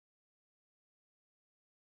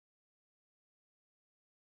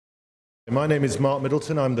My name is Mark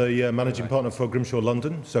Middleton. I'm the Managing Partner for Grimshaw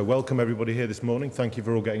London. So welcome everybody here this morning. Thank you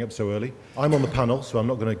for all getting up so early. I'm on the panel, so I'm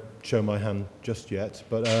not going to show my hand just yet.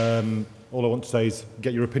 But all I want to say is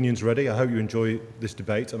get your opinions ready. I hope you enjoy this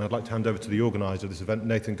debate. And I'd like to hand over to the organiser of this event,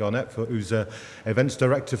 Nathan Garnett, who's Events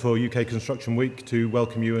Director for UK Construction Week, to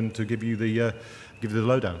welcome you and to give you the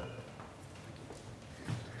lowdown.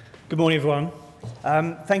 Good morning, everyone.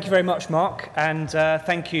 Thank you very much, Mark. And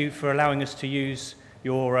thank you for allowing us to use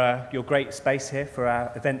your great space here for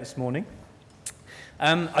our event this morning.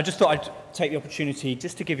 I just thought I'd take the opportunity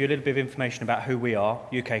just to give you a little bit of information about who we are,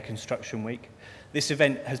 UK Construction Week. This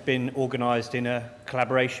event has been organised in a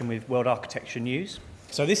collaboration with World Architecture News.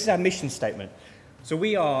 So this is our mission statement. So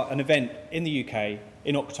we are an event in the UK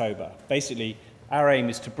in October. Basically, our aim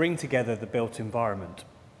is to bring together the built environment.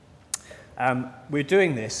 We're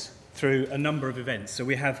doing this through a number of events. So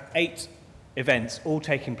we have 8 events all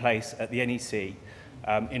taking place at the NEC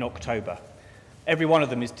in October. Every one of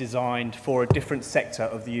them is designed for a different sector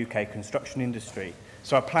of the UK construction industry.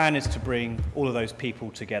 So our plan is to bring all of those people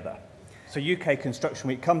together. So UK Construction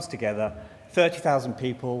Week comes together, 30,000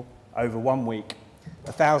 people over 1 week,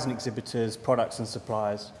 1,000 exhibitors, products and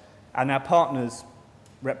suppliers, and our partners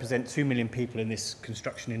represent 2 million people in this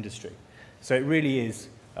construction industry. So it really is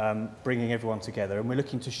bringing everyone together, and we're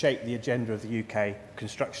looking to shape the agenda of the UK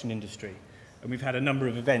construction industry. And we've had a number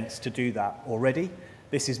of events to do that already.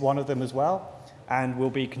 This is one of them as well, and we'll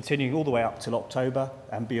be continuing all the way up till October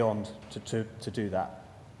and beyond to do that.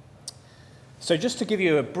 So just to give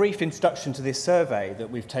you a brief introduction to this survey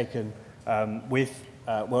that we've taken with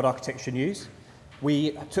World Architecture News,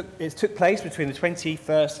 it took place between the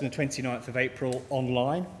 21st and the 29th of April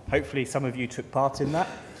online. Hopefully some of you took part in that.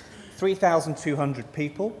 3,200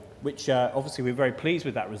 people, which obviously we're very pleased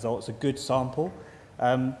with that result. It's a good sample.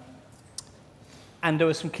 And there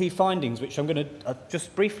were some key findings, which I'm going to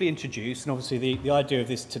just briefly introduce. And obviously the idea of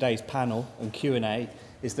today's panel and Q&A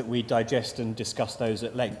is that we digest and discuss those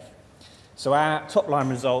at length. So our top line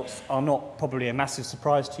results are not probably a massive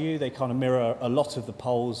surprise to you. They kind of mirror a lot of the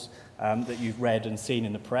polls that you've read and seen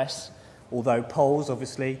in the press. Although polls,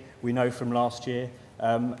 obviously, we know from last year,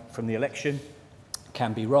 from the election,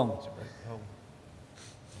 can be wrong.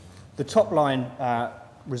 The top line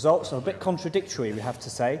results are a bit contradictory, we have to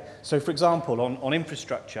say. So, for example, on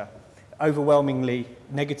infrastructure, overwhelmingly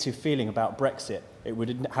negative feeling about Brexit. It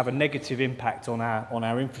would have a negative impact on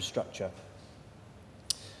our infrastructure.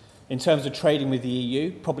 In terms of trading with the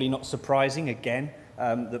EU, probably not surprising, again,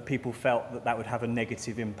 that people felt that that would have a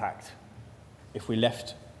negative impact if we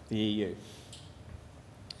left the EU.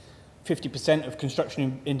 50% of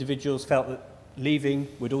construction individuals felt that leaving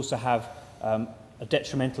would also have a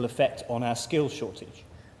detrimental effect on our skills shortage.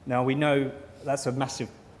 Now, we know that's a massive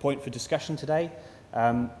point for discussion today,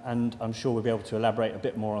 and I'm sure we'll be able to elaborate a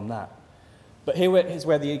bit more on that. But here is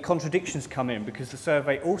where the contradictions come in, because the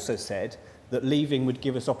survey also said that leaving would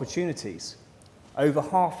give us opportunities. Over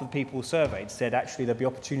half of the people surveyed said actually there'd be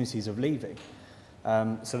opportunities of leaving.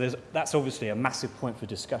 So that's obviously a massive point for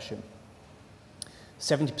discussion.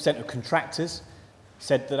 70% of contractors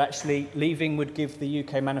said that actually leaving would give the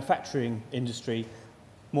UK manufacturing industry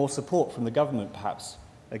more support from the government, perhaps.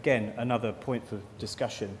 Again, another point for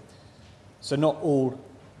discussion. So not all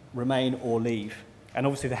remain or leave. And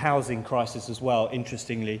obviously the housing crisis as well,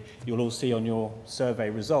 interestingly, you'll all see on your survey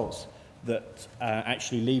results that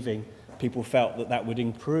actually leaving, people felt that that would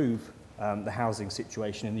improve the housing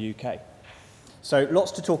situation in the UK. So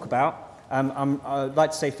lots to talk about. I'd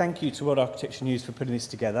like to say thank you to World Architecture News for putting this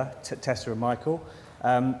together, Tessa and Michael.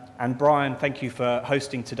 And Brian, thank you for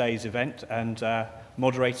hosting today's event and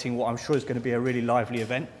moderating what I'm sure is going to be a really lively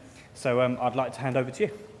event. So I'd like to hand over to you.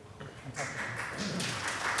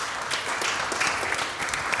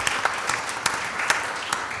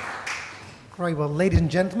 Great. Well, ladies and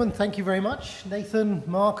gentlemen, thank you very much. Nathan,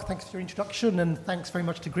 Mark, thanks for your introduction, and thanks very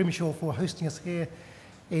much to Grimshaw for hosting us here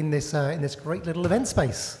in this great little event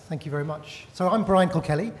space. Thank you very much. So I'm Brian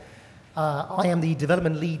Kilkelly. I am the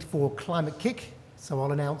development lead for Climate Kick. So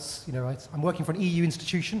I'll announce, I'm working for an EU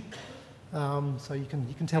institution. So you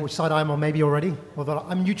can tell which side I'm on maybe already. Although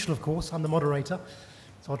I'm neutral, of course. I'm the moderator.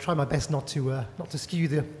 So I'll try my best not to skew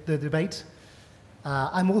the debate.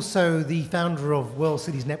 I'm also the founder of World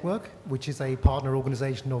Cities Network, which is a partner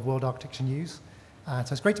organization of World Architecture News.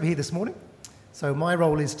 So it's great to be here this morning. So my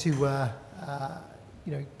role is to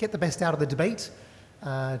get the best out of the debate.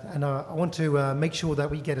 And I want to make sure that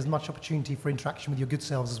we get as much opportunity for interaction with your good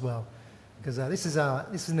selves as well. Because this is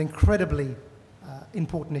an incredibly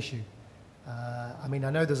important issue. I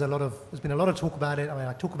know there's been a lot of talk about it.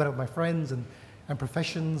 I talk about it with my friends and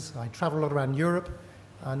professions. I travel a lot around Europe.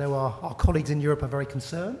 I know our colleagues in Europe are very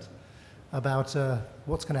concerned. about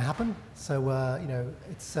what's going to happen. So, you know,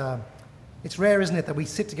 it's rare, isn't it, that we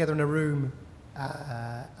sit together in a room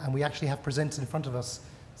and we actually have presented in front of us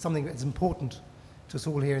something that's important to us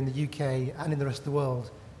all here in the UK and in the rest of the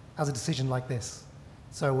world as a decision like this.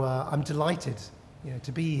 So I'm delighted, you know,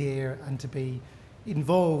 to be here and to be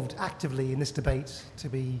involved actively in this debate, to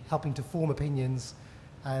be helping to form opinions,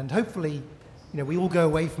 and hopefully, you know, we all go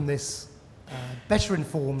away from this better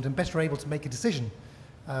informed and better able to make a decision,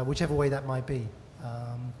 whichever way that might be.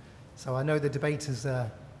 So I know the debate is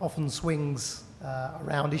often swings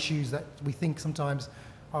around issues that we think sometimes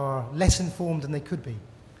are less informed than they could be.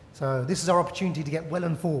 So this is our opportunity to get well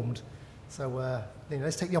informed. So you know,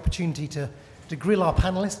 let's take the opportunity to grill our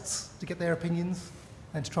panelists, to get their opinions,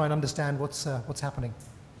 and to try and understand what's happening.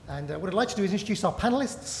 And what I'd like to do is introduce our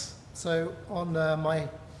panelists. So on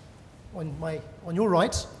your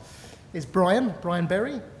right is Brian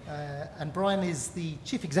Berry, and Brian is the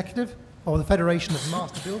Chief Executive of the Federation of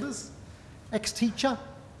Master Builders, ex-teacher,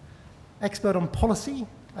 expert on policy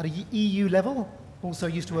at an EU level, also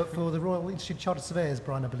used to work for the Royal Institute of Chartered Surveyors,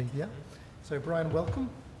 Brian, I believe, yeah? So Brian, welcome.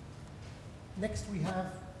 Next we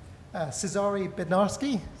have Cezary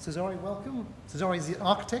Bednarski. Cezary, welcome. Cezary is the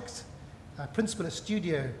architect, principal at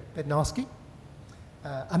Studio Bednarski,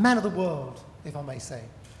 a man of the world, if I may say.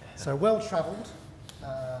 So well-travelled,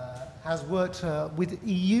 has worked with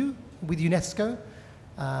EU, with UNESCO,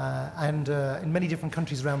 and in many different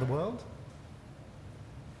countries around the world.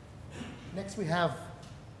 Next we have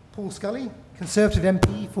Paul Scully, Conservative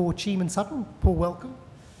MP for Cheam and Sutton. Paul, welcome.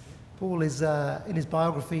 Paul is, in his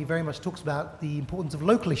biography, very much talks about the importance of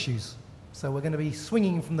local issues. So we're going to be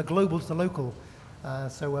swinging from the global to the local.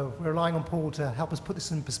 So we're relying on Paul to help us put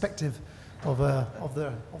this in perspective of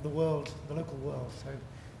the world, the local world. So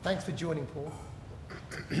thanks for joining, Paul.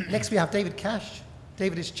 Next we have David Cash.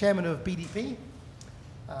 David is chairman of BDP,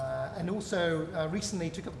 and also recently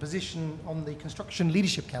took up the position on the Construction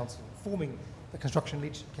Leadership Council, forming the Construction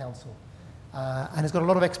Leadership Council, and has got a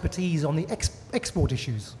lot of expertise on the export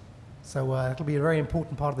issues. So it'll be a very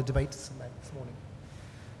important part of the debate this morning.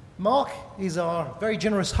 Mark is our very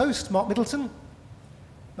generous host, Mark Middleton,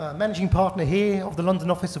 managing partner here of the London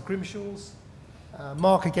office of Grimshaw's.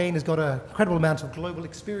 Mark, again, has got an incredible amount of global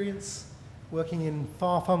experience, working in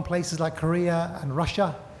far-flung places like Korea and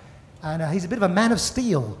Russia, and he's a bit of a man of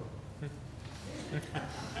steel.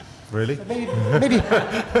 Really? So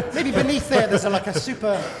maybe beneath there's like a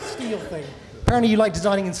super steel thing. Apparently you like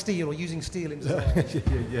designing in steel or using steel in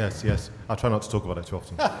design. Yes. I try not to talk about it too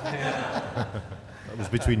often. That was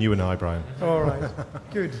between you and I, Brian. All right,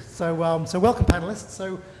 good. So welcome, panelists.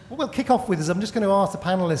 So what we'll kick off with is I'm just going to ask the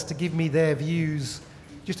panelists to give me their views,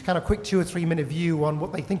 just a kind of quick 2 or 3 minute view on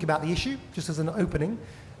what they think about the issue, just as an opening,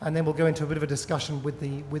 and then we'll go into a bit of a discussion with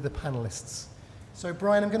the panelists. So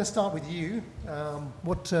Brian, I'm going to start with you.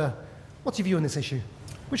 What's your view on this issue?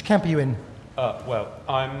 Which camp are you in? Well,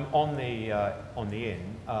 I'm on the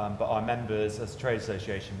in, but our members, as a trade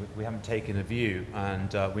association, we haven't taken a view,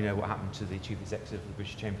 and we know what happened to the chief executive of the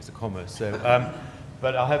British Chambers of Commerce. So,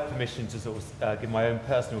 but I have permission to sort of give my own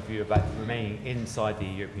personal view about remaining inside the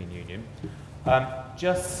European Union.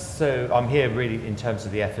 Just so I'm here really in terms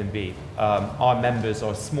of the FMB, our members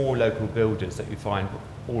are small local builders that you find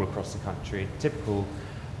all across the country, typical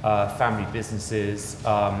family businesses,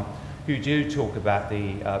 who do talk about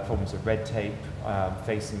the problems of red tape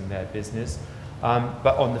facing their business.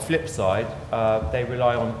 But on the flip side, they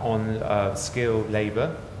rely on skilled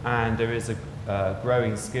labour, and there is a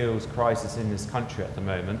growing skills crisis in this country at the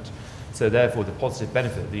moment. So therefore, the positive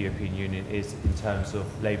benefit of the European Union is in terms of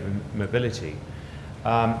labour mobility.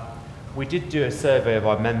 We did do a survey of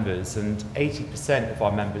our members, and 80% of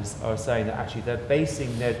our members are saying that actually they're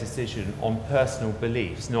basing their decision on personal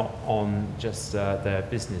beliefs, not on just their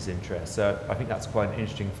business interests. So I think that's quite an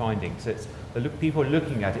interesting finding. So it's people are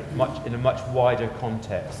looking at it in a much wider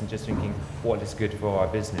context and just thinking what is good for our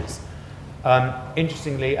business.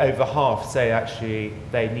 Interestingly, over half say actually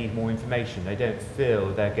they need more information. They don't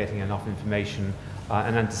feel they're getting enough information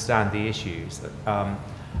and understand the issues.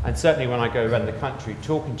 And certainly when I go around the country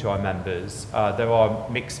talking to our members, there are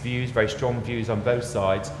mixed views, very strong views on both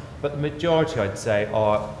sides, but the majority, I'd say,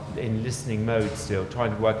 are in listening mode still,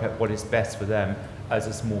 trying to work out what is best for them as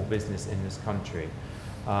a small business in this country.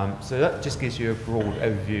 So that just gives you a broad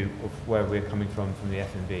overview of where we're coming from the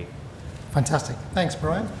FMB. Fantastic. Thanks,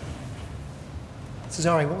 Brian.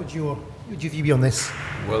 Cezary, what would your view be on this?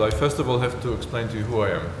 Well, I first of all have to explain to you who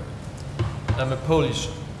I am. I'm a Polish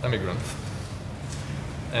immigrant,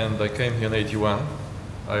 and I came here in '81.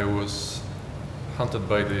 I was hunted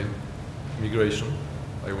by the immigration.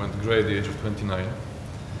 I went grey at the age of 29,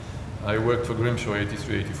 I worked for Grimshaw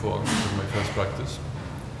 83, 84, which was my first practice.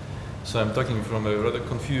 So I'm talking from a rather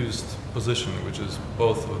confused position, which is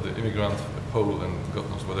both of the immigrant, a Pole, and God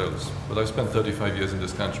knows what else. But I spent 35 years in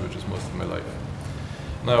this country, which is most of my life.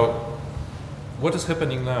 Now, what is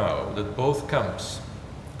happening now that both camps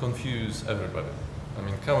confuse everybody? I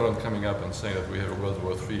mean, Cameron coming up and saying that we have a World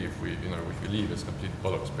War III if we leave is complete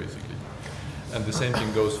bollocks, basically. And the same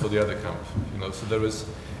thing goes for the other camp. So there is,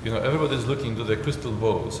 everybody's looking to their crystal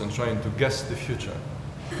balls and trying to guess the future.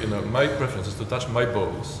 My preference is to touch my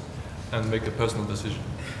balls and make a personal decision.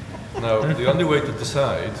 Now, the only way to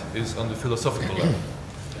decide is on the philosophical level.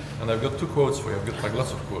 And I've got two quotes for you. I've got like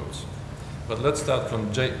lots of quotes. But let's start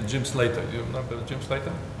from Jim Slater. You remember Jim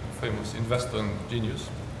Slater? Famous investor and genius.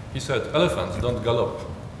 He said, elephants don't gallop.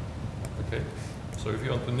 Okay? So if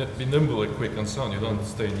you want to be nimble and quick and so on, you don't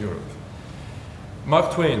stay in Europe.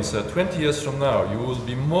 Mark Twain said, 20 years from now, you will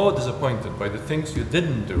be more disappointed by the things you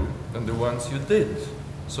didn't do than the ones you did.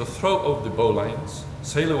 So throw off the bowlines,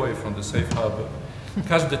 sail away from the safe harbor,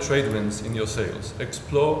 catch the trade winds in your sails,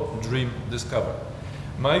 explore, dream, discover.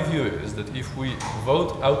 My view is that if we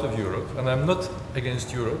vote out of Europe, and I'm not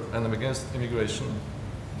against Europe, and I'm against immigration,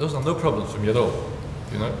 those are no problems for me at all,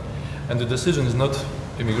 And the decision is not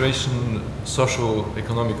immigration, social,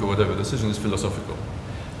 economic, or whatever. The decision is philosophical.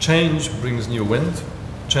 Change brings new wind,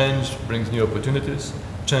 change brings new opportunities,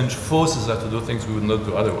 change forces us to do things we would not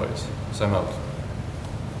do otherwise. So I'm out.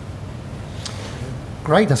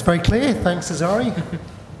 Great, that's very clear. Thanks, Azari.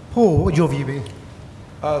 Paul, what would your view be?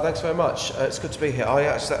 Thanks very much. It's good to be here.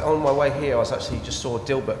 On my way here, I just saw a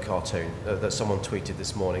Dilbert cartoon that someone tweeted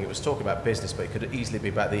this morning. It was talking about business, but it could easily be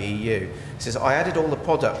about the EU. It says, I added all the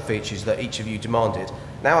product features that each of you demanded.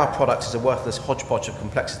 Now our product is a worthless hodgepodge of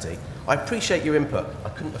complexity. I appreciate your input. I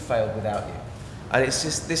couldn't have failed without you. And it's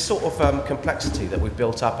just this sort of complexity that we've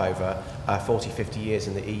built up over 40, 50 years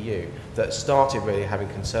in the EU that started really having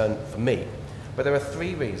concern for me. But there are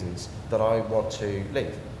three reasons that I want to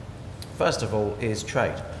leave. First of all is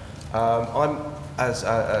trade. I'm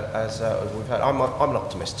an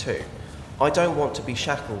optimist too. I don't want to be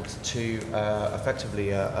shackled to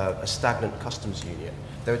effectively a stagnant customs union.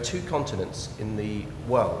 There are two continents in the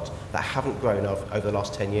world that haven't grown over the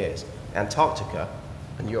last 10 years, Antarctica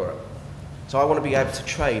and Europe. So I want to be able to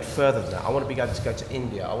trade further than that. I want to be able to go to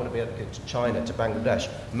India. I want to be able to go to China, to Bangladesh.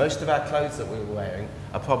 Most of our clothes that we're wearing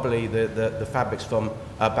are probably the fabrics from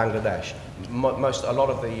Bangladesh. A lot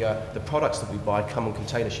of the products that we buy come on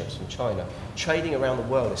container ships from China. Trading around the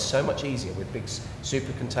world is so much easier with big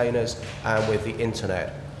super containers and with the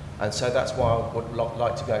internet. And so that's why I would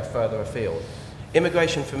like to go further afield.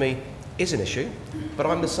 Immigration for me is an issue, but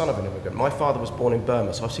I'm the son of an immigrant. My father was born in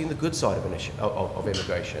Burma, so I've seen the good side of of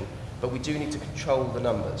immigration. But we do need to control the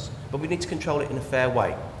numbers. But we need to control it in a fair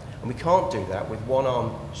way. And we can't do that with one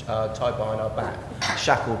arm tied behind our back,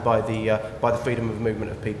 shackled by the freedom of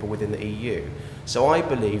movement of people within the EU. So I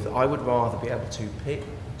believe that I would rather be able to pick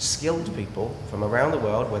skilled people from around the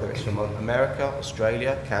world, whether it's from America,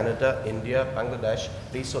 Australia, Canada, India, Bangladesh,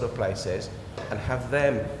 these sort of places, and have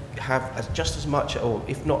them have just as much, or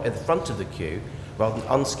if not at the front of the queue, rather than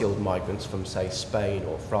unskilled migrants from, say, Spain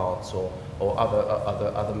or France or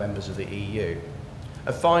other members of the EU.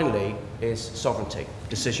 And finally is sovereignty,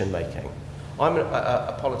 decision making. I'm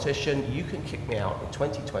a politician. You can kick me out in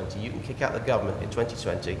 2020. You can kick out the government in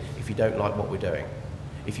 2020 if you don't like what we're doing.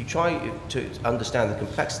 If you try to understand the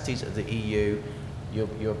complexities of the EU,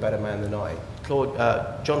 you're a better man than I.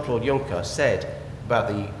 Jean-Claude Juncker said about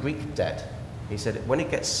the Greek debt, he said, when it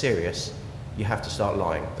gets serious, you have to start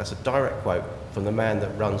lying. That's a direct quote from the man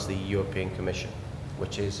that runs the European Commission,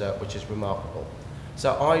 which is remarkable.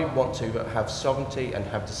 So I want to have sovereignty and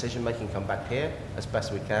have decision-making come back here as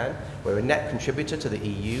best we can. We're a net contributor to the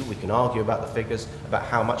EU. We can argue about the figures, about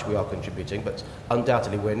how much we are contributing, but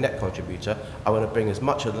undoubtedly we're a net contributor. I want to bring as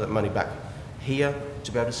much of that money back here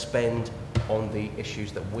to be able to spend on the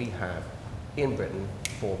issues that we have in Britain,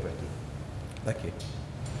 for Britain. Thank you.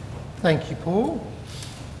 Thank you, Paul.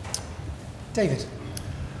 David.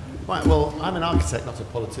 Right, well, I'm an architect, not a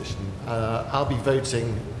politician. I'll be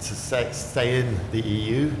voting to stay in the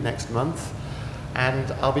EU next month,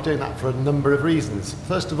 and I'll be doing that for a number of reasons.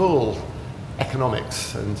 First of all,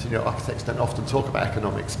 economics, and architects don't often talk about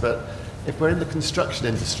economics, but if we're in the construction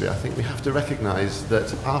industry, I think we have to recognise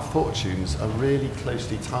that our fortunes are really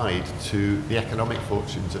closely tied to the economic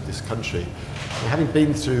fortunes of this country. And having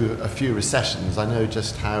been through a few recessions, I know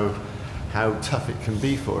just how tough it can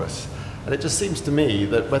be for us. And it just seems to me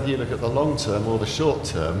that whether you look at the long term or the short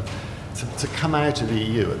term, to come out of the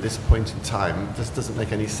EU at this point in time just doesn't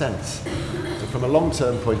make any sense. So from a long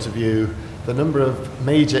term point of view, the number of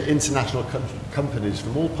major international companies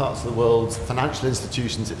from all parts of the world, financial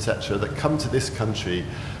institutions, etc., that come to this country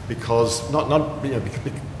because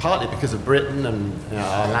partly because of Britain and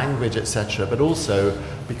our language, etc., but also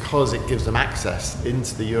because it gives them access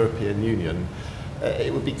into the European Union,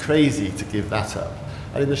 it would be crazy to give that up.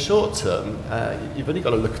 And in the short term, you've only got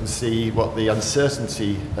to look and see what the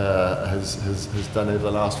uncertainty has done over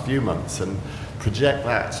the last few months and project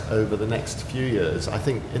that over the next few years. I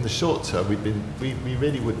think in the short term, we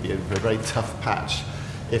really would be in for a very tough patch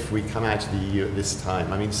if we come out of the EU at this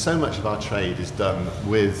time. I mean, so much of our trade is done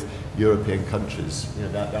with European countries.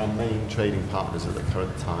 They're our main trading partners at the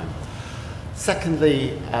current time.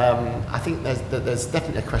 Secondly, I think there's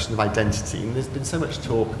definitely a question of identity, and there's been so much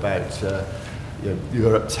talk about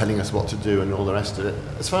Europe telling us what to do and all the rest of it.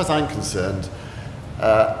 As far as I'm concerned,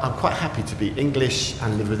 I'm quite happy to be English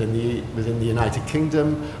and live within the United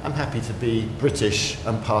Kingdom. I'm happy to be British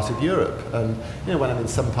and part of Europe. And when I'm in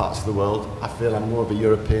some parts of the world, I feel I'm more of a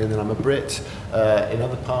European than I'm a Brit. In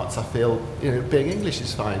other parts, I feel being English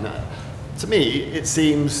is fine. To me, it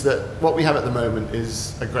seems that what we have at the moment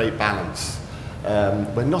is a great balance.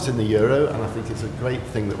 We're not in the euro, and I think it's a great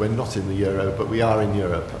thing that we're not in the euro, but we are in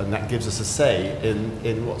Europe, and that gives us a say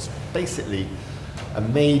in what's basically a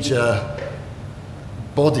major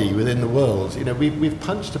body within the world. We've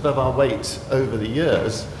punched above our weight over the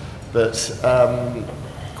years, but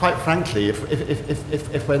quite frankly,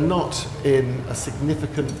 if we're not in a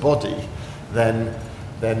significant body, then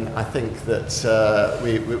I think that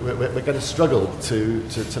we're going to struggle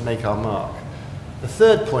to make our mark. The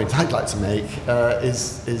third point I'd like to make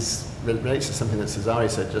relates to something that Cesare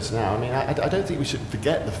said just now. I mean, I don't think we should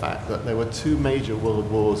forget the fact that there were two major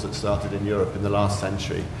world wars that started in Europe in the last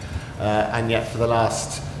century. And yet for the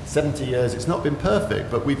last 70 years it's not been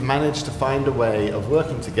perfect, but we've managed to find a way of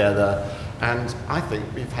working together, and I think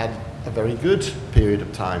we've had a very good period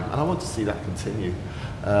of time, and I want to see that continue.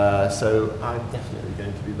 So I'm definitely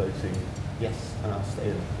going to be voting yes, and I'll stay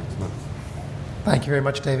in next month. Thank you very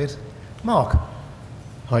much, David. Mark.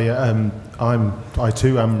 Hi, I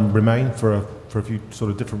too am Remain for a few sort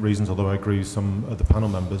of different reasons, although I agree with some of the panel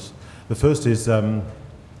members. The first is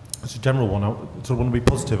it's a general one. I sort of want to be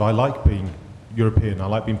positive. I like being European. I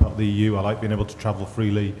like being part of the EU. I like being able to travel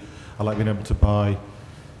freely. I like being able to buy,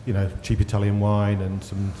 cheap Italian wine and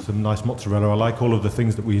some nice mozzarella. I like all of the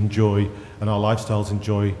things that we enjoy and our lifestyles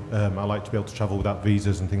enjoy. I like to be able to travel without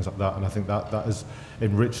visas and things like that. And I think that has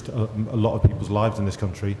enriched a lot of people's lives in this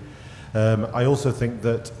country. I also think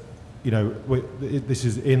that, this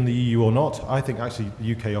is in the EU or not. I think actually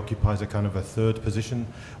the UK occupies a kind of a third position.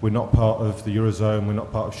 We're not part of the Eurozone, we're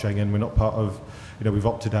not part of Schengen, we're not part of, we've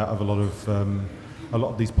opted out of a lot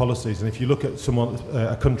of these policies. And if you look at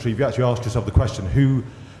a country, if you actually ask yourself the question, who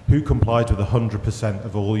complies with 100%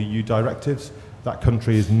 of all EU directives, that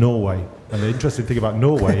country is Norway. And the interesting thing about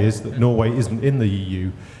Norway is that Norway isn't in the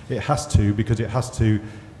EU. It has to, because it has to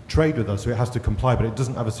trade with us, so it has to comply, but it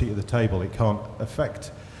doesn't have a seat at the table. It can't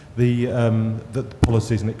affect the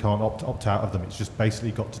policies, and it can't opt out of them. It's just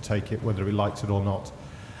basically got to take it whether it likes it or not.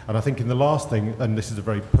 And I think in the last thing, and this is a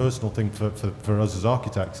very personal thing for us as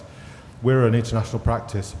architects, we're an international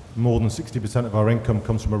practice. More than 60% of our income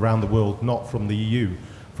comes from around the world, not from the EU,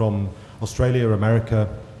 from Australia, America,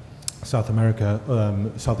 South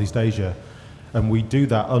America, Southeast Asia. And we do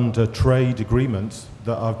that under trade agreements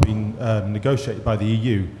that have been negotiated by the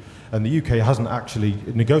EU. And the UK hasn't actually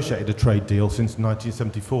negotiated a trade deal since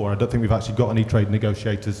 1974. I don't think we've actually got any trade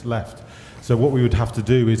negotiators left. So what we would have to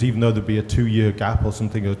do is, even though there'd be a 2-year gap or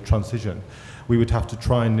something, a transition, we would have to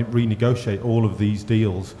try and renegotiate all of these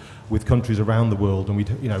deals with countries around the world. And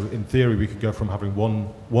in theory, we could go from having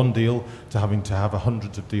one deal to having to have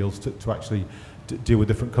hundreds of deals to actually deal with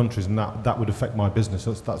different countries, and that would affect my business.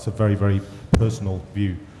 That's a very, very personal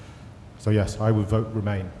view. So yes, I would vote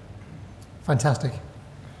Remain. Fantastic.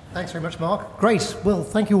 Thanks very much, Mark. Great. Well,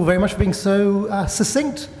 thank you all very much for being so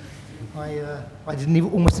succinct. I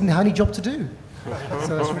almost didn't have any job to do,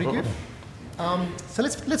 so that's really good. So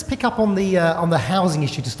let's pick up on the housing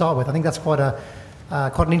issue to start with. I think that's quite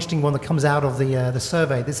an interesting one that comes out of the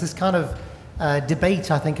survey. There's this kind of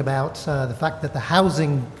debate, I think, about the fact that the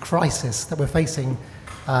housing crisis that we're facing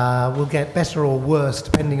will get better or worse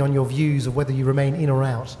depending on your views of whether you remain in or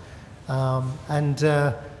out.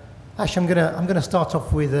 Actually, I'm going to start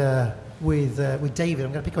off with David.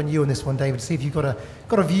 I'm going to pick on you on this one, David, to see if you've got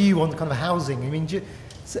a view on kind of housing. I mean,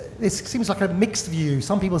 this seems like a mixed view.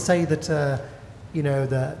 Some people say that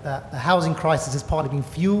the housing crisis is partly being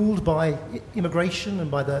fueled by immigration and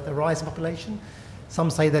by the rise in population. Some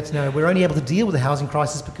say that we're only able to deal with the housing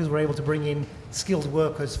crisis because we're able to bring in skilled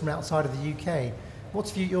workers from outside of the UK.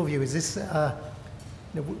 What's your view? Is this,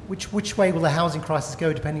 which way will the housing crisis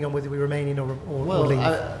go depending on whether we remain in or leave?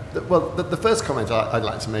 The first comment I'd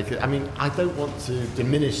like to make, I mean, I don't want to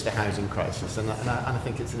diminish the housing crisis, and I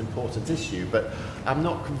think it's an important issue, but I'm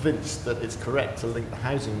not convinced that it's correct to link the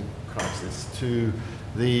housing crisis to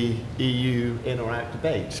the EU in or out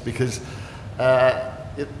debate, because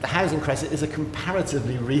the housing crisis is a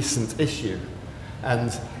comparatively recent issue,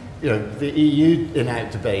 and the EU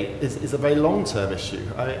in-out debate is a very long-term issue.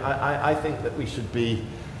 I think that we should be,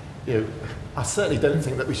 I certainly don't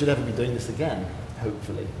think that we should ever be doing this again,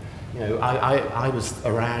 hopefully. I was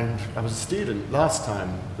around, I was a student last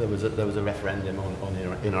time there was a referendum on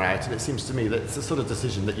in or out, and it seems to me that it's the sort of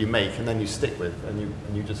decision that you make and then you stick with, and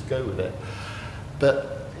you just go with it.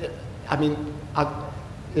 But, I mean,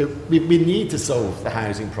 we need to solve the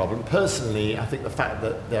housing problem. Personally, I think the fact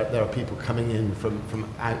that there are people coming in from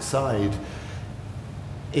outside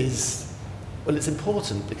is, well, it's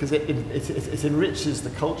important because it enriches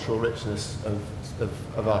the cultural richness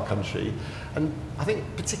of our country. And I think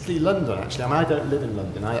particularly London, actually. I mean, I don't live in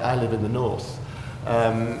London. I live in the north.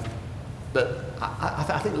 But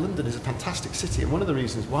I think London is a fantastic city, and one of the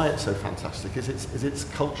reasons why it's so fantastic is its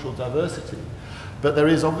cultural diversity. But there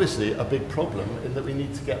is obviously a big problem in that we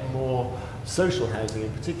need to get more social housing,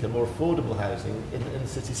 in particular, more affordable housing in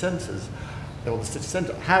city centres, or the city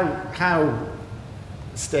centre. How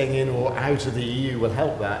staying in or out of the EU will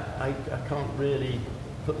help that, I can't really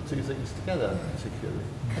put the two things together particularly.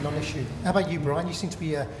 A non-issue. How about you, Brian? You seem to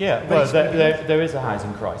be there is a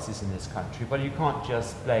housing crisis in this country, but you can't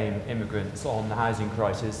just blame immigrants on the housing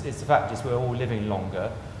crisis. It's the fact is we're all living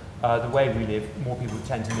longer. The way we live, more people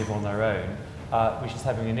tend to live on their own, which is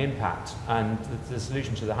having an impact. And the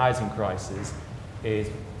solution to the housing crisis is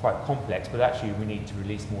quite complex, but actually we need to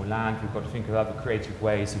release more land. We've got to think of other creative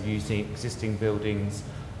ways of using existing buildings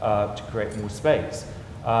to create more space.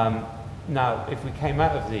 Now, if we came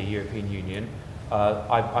out of the European Union,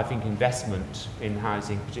 I think investment in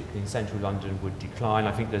housing, particularly in central London, would decline.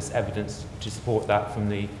 I think there's evidence to support that from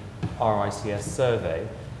the RICS survey.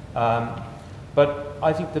 But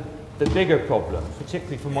I think the bigger problem,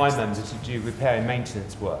 particularly for my members who do repair and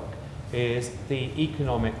maintenance work, is the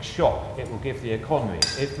economic shock it will give the economy.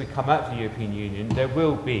 If we come out of the European Union, there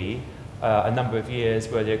will be a number of years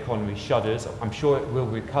where the economy shudders. I'm sure it will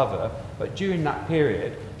recover, but during that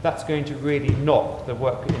period, that's going to really knock the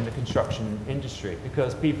work in the construction industry,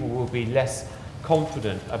 because people will be less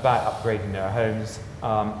confident about upgrading their homes,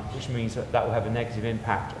 which means that will have a negative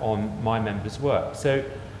impact on my members' work. So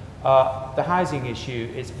the housing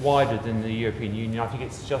issue is wider than the European Union. I think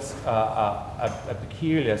it's just a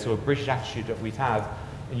peculiar sort of British attitude that we have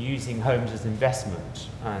in using homes as investment.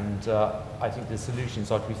 And I think the solutions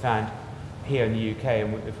are to be found here in the UK,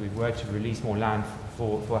 and if we were to release more land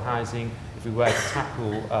for housing, if we were to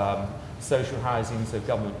tackle social housing, so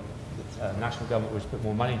government, national government was to put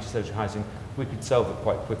more money into social housing, we could solve it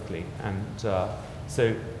quite quickly. And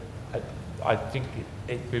so I think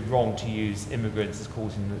it'd be wrong to use immigrants as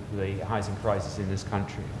causing the housing crisis in this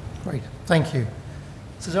country. Great, thank you.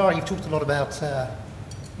 So Zara, you've talked a lot about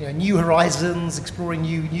new horizons, exploring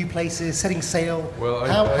new places, setting sail. Well,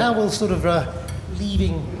 how will sort of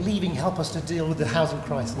leaving help us to deal with the housing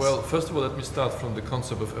crisis? Well, first of all, let me start from the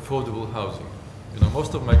concept of affordable housing.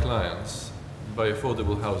 Most of my clients buy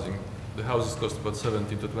affordable housing. The houses cost about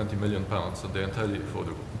 17 to 20 million pounds, and they're entirely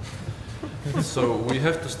affordable. So we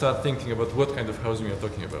have to start thinking about what kind of housing we are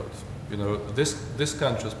talking about. This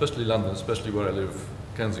country, especially London, especially where I live,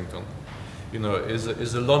 Kensington,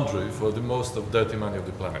 is a laundry for the most of dirty money of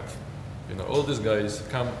the planet. All these guys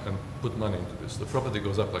come and put money into this. The property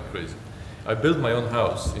goes up like crazy. I built my own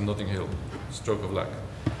house in Notting Hill, stroke of luck.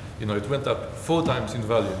 It went up 4 times in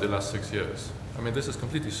value in the last 6 years. I mean, this is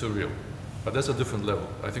completely surreal, but that's a different level.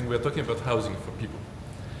 I think we're talking about housing for people.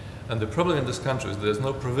 And the problem in this country is there's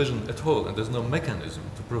no provision at all, and there's no mechanism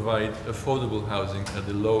to provide affordable housing at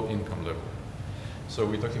the low income level. So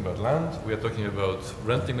we're talking about land, we are talking about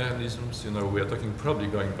renting mechanisms, we are talking probably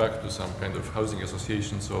going back to some kind of housing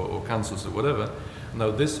associations or councils or whatever. Now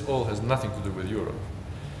this all has nothing to do with Europe.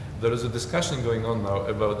 There is a discussion going on now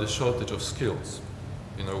about the shortage of skills.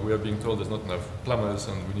 We are being told there's not enough plumbers,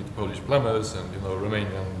 and we need Polish plumbers, and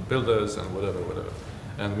Romanian builders, and whatever.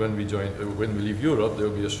 And when we leave Europe, there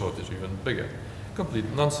will be a shortage even bigger. Complete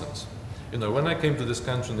nonsense. When I came to this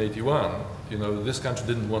country in '81, this country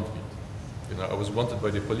didn't want me. I was wanted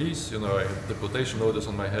by the police. I had deportation orders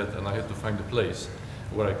on my head, and I had to find a place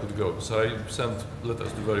where I could go. So I sent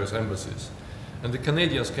letters to various embassies, and the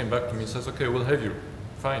Canadians came back to me and says, "Okay, we'll have you.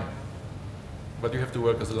 Fine, but you have to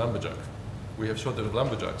work as a lumberjack. We have shortage of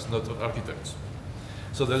lumberjacks, not of architects."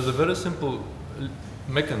 So there's a very simple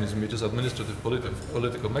mechanism which is administrative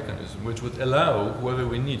political mechanism, which would allow whoever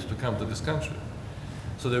we need to come to this country.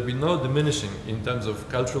 So there will be no diminishing in terms of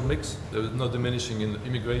cultural mix, there will be no diminishing in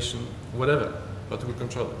immigration, whatever, but we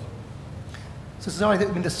control it. So, Cesare,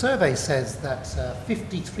 I mean, the survey says that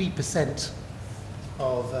 53%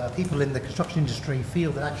 of people in the construction industry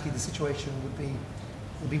feel that actually the situation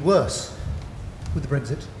would be worse with the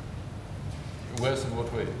Brexit. Worse in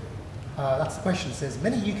what way? That's the question. It says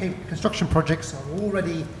many UK construction projects are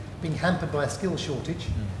already being hampered by a skill shortage.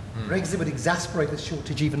 Brexit would exacerbate this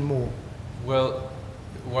shortage even more. Well,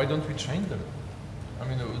 why don't we train them? I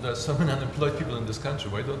mean, there's so many unemployed people in this country.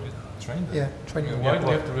 Why don't we train them? Yeah, train them. Why do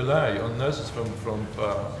we have to rely on nurses from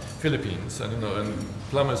Philippines and and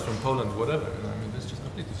plumbers from Poland, whatever? I mean, it's just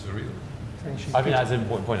completely surreal. I think that's an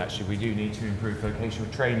important point. Actually, we do need to improve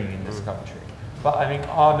vocational training in this country. But I think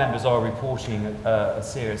our members are reporting a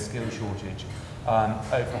serious skill shortage.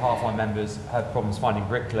 Over half our members have problems finding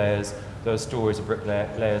bricklayers. There are stories of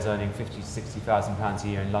bricklayers earning £50,000 to £60,000 a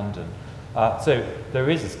year in London. So there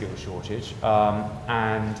is a skill shortage,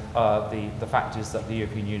 and the fact is that the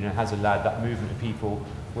European Union has allowed that movement of people,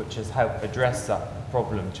 which has helped address that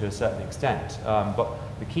problem to a certain extent. But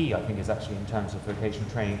the key, I think, is actually in terms of vocational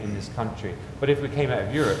training in this country. But if we came out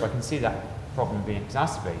of Europe, I can see that problem being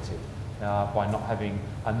exacerbated by not having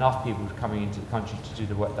enough people coming into the country to do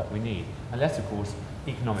the work that we need. Unless, of course,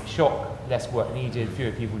 economic shock, less work needed,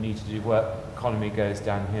 fewer people need to do work, economy goes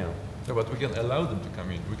downhill. Yeah, but we can allow them to come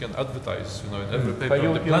in. We can advertise, in every paper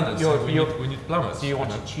on the planet. We need plumbers. So you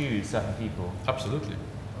want to choose certain people? Absolutely.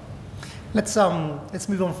 Let's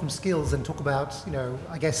move on from skills and talk about,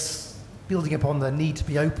 I guess, building upon the need to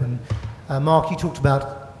be open. Mark, you talked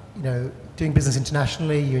about, doing business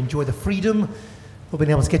internationally. You enjoy the freedom of being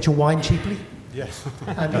able to get your wine cheaply. Yes,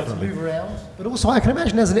 and to move around. But also, I can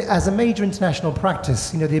imagine as a major international practice,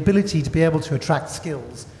 the ability to be able to attract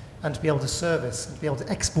skills and to be able to service and to be able to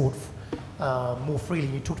export more freely.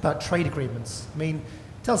 You talked about trade agreements. I mean,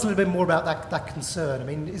 tell us a little bit more about that concern. I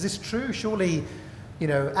mean, is this true? Surely,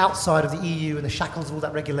 outside of the EU and the shackles of all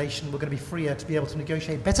that regulation, we're going to be freer to be able to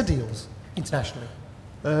negotiate better deals internationally.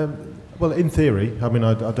 Well, in theory, I mean,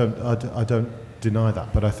 I don't deny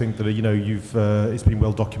that, but I think that it's been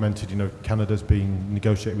well documented. Canada's been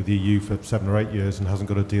negotiating with the EU for 7 or 8 years and hasn't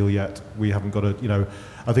got a deal yet. We haven't got a.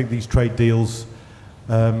 I think these trade deals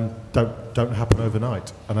don't happen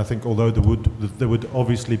overnight, and I think although there would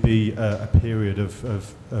obviously be a period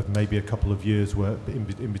of maybe a couple of years where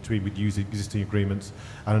in between we'd use existing agreements,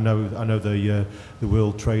 and I know the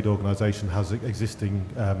World Trade Organization has existing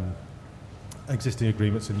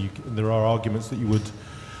agreements, and there are arguments that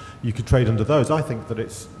you could trade under those. I think that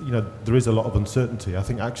it's there is a lot of uncertainty. I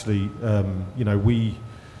think actually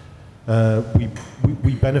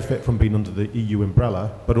we benefit from being under the EU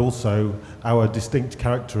umbrella, but also our distinct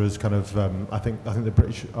character as kind of I think the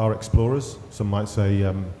British are explorers. Some might say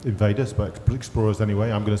invaders, but explorers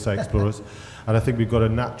anyway. I'm going to say explorers, and I think we've got a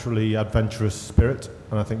naturally adventurous spirit,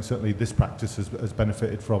 and I think certainly this practice has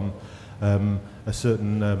benefited from a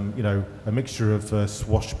certain a mixture of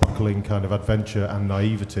swashbuckling kind of adventure and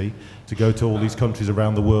naivety to go to all these countries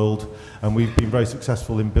around the world, and we've been very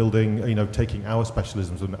successful in building, taking our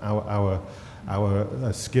specialisms and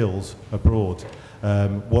our skills abroad.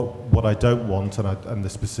 What I don't want, and the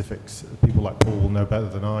specifics, people like Paul will know better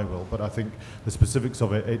than I will, but I think the specifics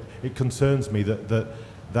of it concerns me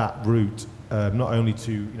that route, not only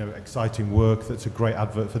to exciting work that's a great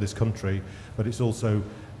advert for this country, but it's also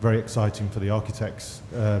very exciting for the architects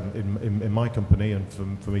in my company and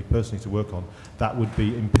for me personally to work on, that would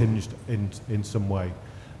be impinged in some way.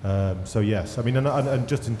 So yes, I mean, and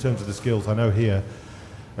just in terms of the skills, I know here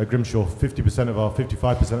at Grimshaw,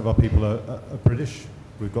 55% of our people are British.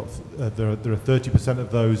 We've got there are 30% of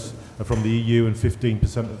those are from the EU, and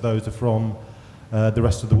 15% of those are from the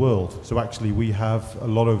rest of the world. So actually, we have a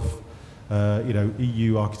lot of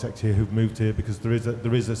EU architects here who've moved here because there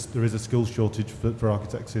is a skills shortage for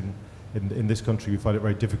architects in this country. We find it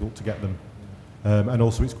very difficult to get them, and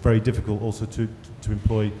also it's very difficult also to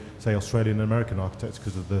employ, say, Australian and American architects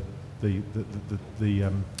because of the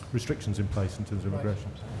restrictions in place in terms of immigration.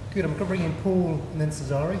 Good. I'm going to bring in Paul and then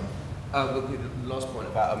Cesare. The last point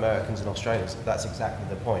about Americans and Australians, that's exactly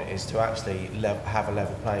the point, is to actually have a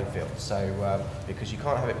level playing field. So, because you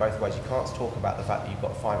can't have it both ways. You can't talk about the fact that you've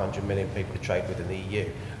got 500 million people to trade with in the EU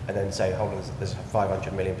and then say, hold on, there's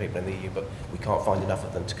 500 million people in the EU, but we can't find enough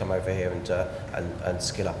of them to come over here and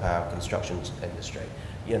skill up our construction industry.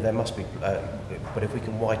 There must be, but if we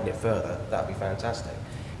can widen it further, that would be fantastic.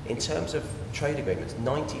 In terms of trade agreements,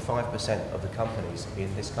 95% of the companies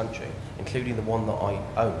in this country, including the one that I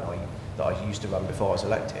own, that I used to run before I was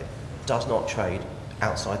elected, does not trade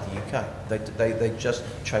outside the UK. They just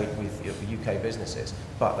trade with UK businesses,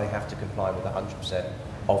 but they have to comply with 100%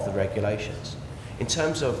 of the regulations. In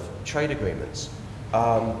terms of trade agreements,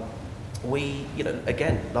 we,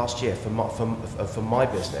 again, last year for my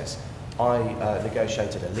business, I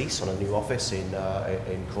negotiated a lease on a new office in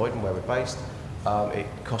Croydon, where we're based. It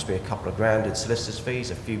cost me a couple of grand in solicitors'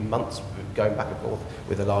 fees, a few months going back and forth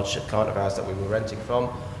with a large client of ours that we were renting from.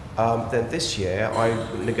 Then this year, I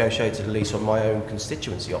negotiated a lease on my own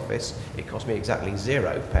constituency office. It cost me exactly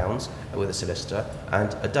 £0 with a solicitor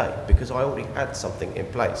and a day, because I already had something in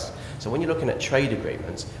place. So when you're looking at trade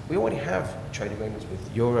agreements, we already have trade agreements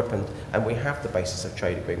with Europe, and we have the basis of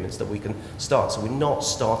trade agreements that we can start. So we're not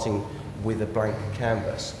starting with a blank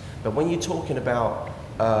canvas. But when you're talking about,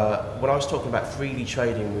 when I was talking about freely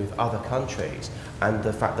trading with other countries, and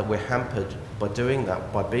the fact that we're hampered by doing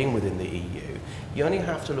that, by being within the EU, you only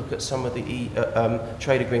have to look at some of the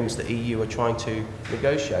trade agreements the EU are trying to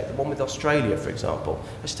negotiate. The one with Australia, for example,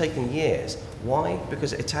 has taken years. Why?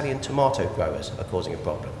 Because Italian tomato growers are causing a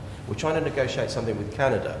problem. We're trying to negotiate something with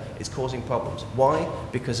Canada. It's causing problems. Why?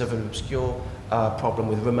 Because of an obscure problem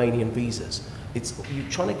with Romanian visas. You're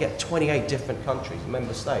trying to get 28 different countries,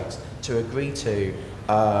 member states, to agree to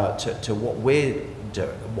what we're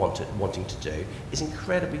wanting to do is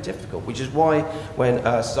incredibly difficult, which is why when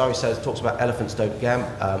Cesare talks about elephants don't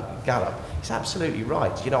gallop, he's absolutely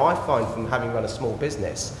right. I find, from having run a small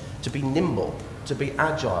business, to be nimble, to be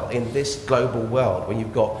agile in this global world, when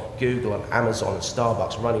you've got Google and Amazon and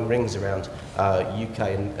Starbucks running rings around UK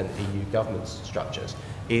and EU government structures,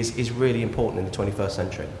 is really important in the 21st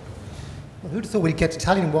century. Well, who'd have thought we'd get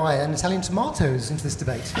Italian wire and Italian tomatoes into this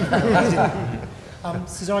debate?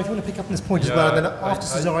 Cesare, if you want to pick up on this point as well, and then after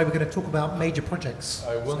Cesare we're going to talk about major projects.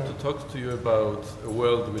 I want to talk to you about a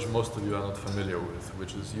world which most of you are not familiar with,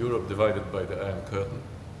 which is Europe divided by the Iron Curtain.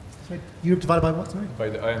 Sorry, Europe divided by what, sorry? By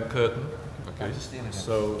the Iron Curtain. Okay.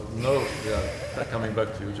 So, coming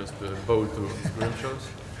back to you, just a bow to Grimshaw's.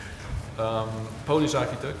 Polish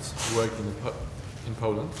architects working in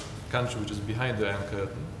Poland, country which is behind the Iron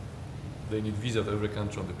Curtain. They need visa to every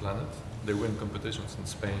country on the planet. They win competitions in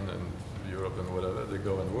Spain and Europe and whatever. They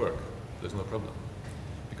go and work. There's no problem,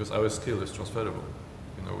 because our skill is transferable.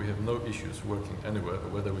 We have no issues working anywhere,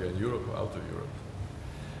 whether we are in Europe or out of Europe.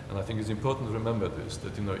 And I think it's important to remember this,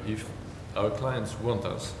 that if our clients want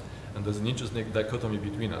us, and there's an interesting dichotomy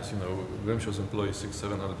between us. Grimshaw's employs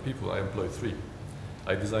 600-700 people. I employ 3.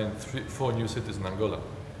 I designed 4 new cities in Angola.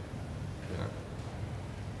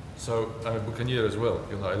 So I'm a buccaneer as well.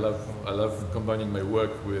 I love combining my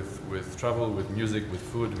work with travel, with music, with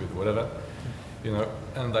food, with whatever.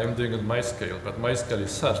 And I'm doing it at my scale. But my scale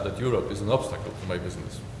is such that Europe is an obstacle to my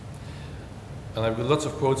business. And I've got lots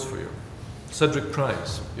of quotes for you. Cedric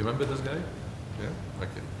Price, you remember this guy? Yeah.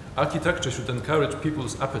 Okay. Architecture should encourage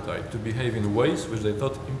people's appetite to behave in ways which they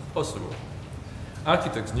thought impossible.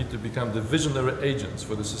 Architects need to become the visionary agents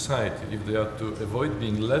for the society if they are to avoid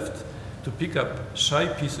being left to pick up shy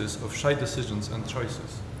pieces of shy decisions and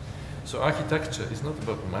choices. So architecture is not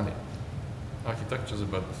about money. Architecture is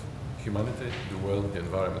about humanity, the world, the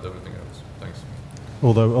environment, everything else. Thanks.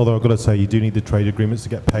 Although I've got to say, you do need the trade agreements to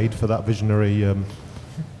get paid for that visionary.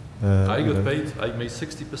 I got paid. I made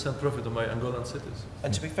 60% profit on my Angolan cities.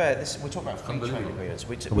 And to be fair, we're talking about free trade agreements.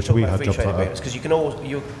 We're talking about free trade agreements because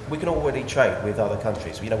we can already trade with other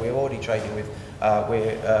countries. We're already trading with.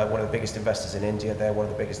 We're one of the biggest investors in India. They're one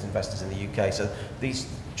of the biggest investors in the UK. So these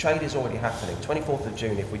trade is already happening. 24th of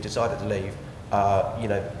June, if we decided to leave,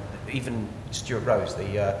 even Stuart Rose,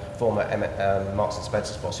 the former Marks and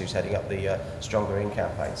Spencer's boss, who's heading up the Stronger In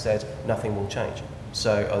campaign, said nothing will change.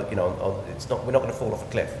 So we're not going to fall off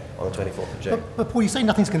a cliff on the 24th of June. But Paul, you say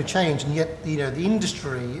nothing's going to change, and yet the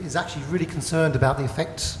industry is actually really concerned about the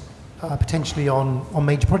effect potentially on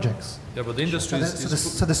major projects. Yeah, but the industry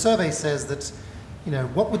so the survey says that,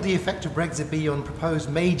 what would the effect of Brexit be on proposed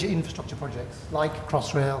major infrastructure projects like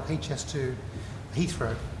Crossrail, HS2,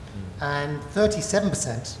 Heathrow, and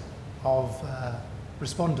 37% of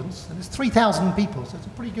respondents, and it's 3,000 people, so it's a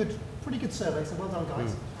pretty good survey. So well done,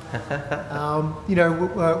 guys.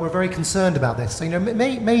 We're very concerned about this. So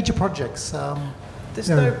major projects. I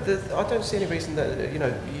don't see any reason that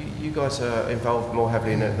you guys are involved more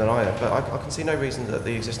heavily in it than I am, but I can see no reason that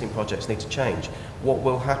the existing projects need to change. What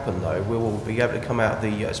will happen though, we will be able to come out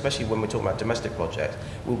especially when we're talking about domestic projects,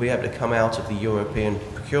 we'll be able to come out of the European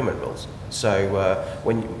procurement rules. So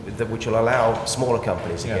which will allow smaller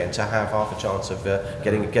companies again to have half a chance of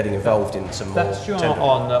getting involved in some more. That's true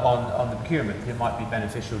on the procurement. It might be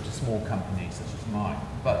beneficial to small companies such as mine.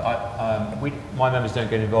 But my members don't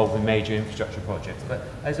get involved in major infrastructure projects. But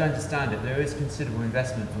as I understand it, there is considerable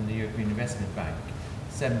investment from the European Investment Bank,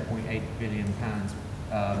 £7.8 billion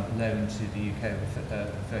loan to the UK over a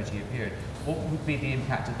 30-year period. What would be the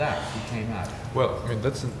impact of that if we came out? Well, I mean,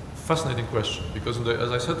 that's a fascinating question, because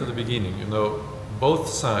as I said at the beginning, you know, both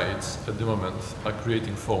sides at the moment are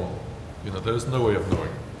creating foam. You know, there is no way of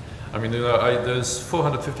knowing. I mean, you know, there's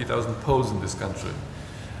 450,000 Poles in this country,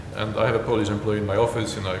 and I have a Polish employee in my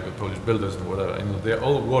office, you know, I've got Polish builders and whatever, and you know, they're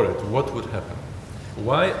all worried what would happen.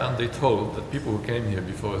 Why aren't they told that people who came here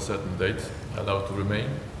before a certain date are allowed to remain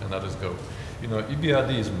and others go? You know,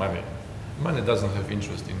 EBRD is money. Money doesn't have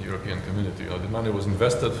interest in the European community. You know, the money was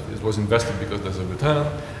invested, it was invested because there's a return,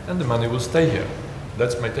 and the money will stay here.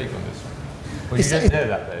 That's my take on this. Well, you don't know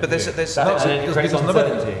that, though. But there's because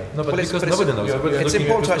nobody knows. It's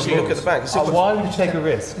important to actually look at the bank. Why would you take a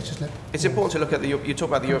risk? It's important to look at you talk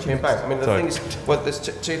about the European Bank. I mean, the thing is, well, there's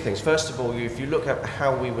two things. First of all, if you look at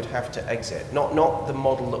how we would have to exit, not the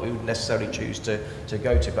model that we would necessarily choose to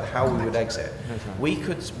go to, but how we would exit. We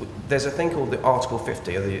could. There's a thing called the Article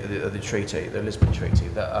 50 of the treaty, the Lisbon Treaty,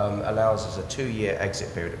 that allows us a 2-year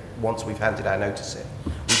exit period once we've handed our notice in.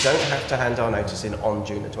 We don't have to hand our notice in on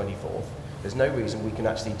June the 24th. There's no reason we can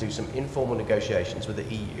actually do some informal negotiations with the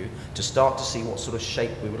EU to start to see what sort of shape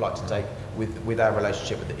we would like to take with our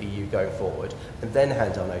relationship with the EU going forward, and then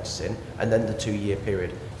hand our notice in, and then the 2-year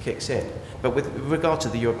period kicks in. But with regard to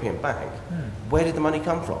the European Bank, where did the money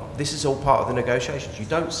come from? This is all part of the negotiations. You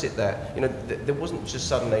don't sit there, you know, there wasn't just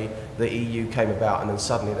suddenly the EU came about and then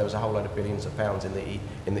suddenly there was a whole load of billions of pounds in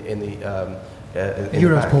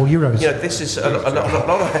Euros, Paul, euros. You know, this is a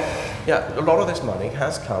lot of this money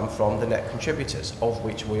has come from the net contributors, of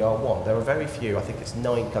which we are one. There are very few, I think it's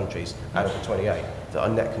 9 countries out of the 28 that are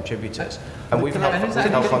net contributors, and we've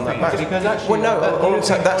helped fund that back. Because actually, well, no,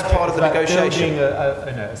 that's part of the negotiation.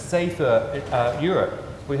 Building a safer Europe.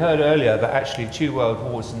 We heard earlier that actually 2 world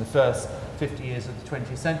wars in the first 50 years of the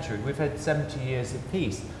 20th century. We've had 70 years of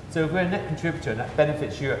peace. So if we're a net contributor and that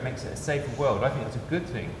benefits Europe, makes it a safer world, I think that's a good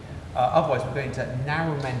thing. Otherwise, we're going to a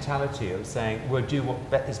narrow mentality of saying we'll do what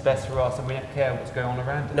is best for us and we don't care what's going on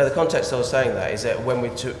around us. No, the context I was saying that is that when we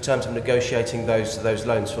took terms of negotiating those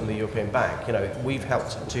loans from the European Bank, you know, we've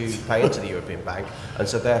helped to pay into the European Bank, and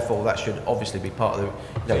so therefore that should obviously be part of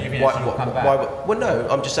the. So you mean come back? Well, no,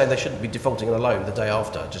 I'm just saying they shouldn't be defaulting on a loan the day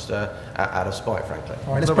after, just out of spite, frankly.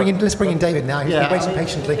 All right, let's bring in David now. He's been waiting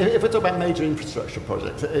patiently. If we're talking about major infrastructure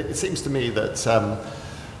projects, it seems to me that.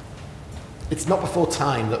 It's not before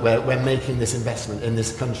time that we're making this investment in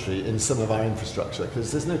this country in some of our infrastructure,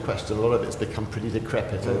 because there's no question a lot of it's become pretty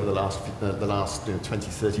decrepit over the last 20,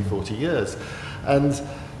 30, 40 years. And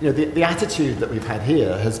you know, the attitude that we've had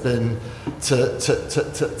here has been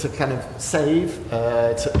to kind of save,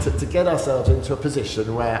 to get ourselves into a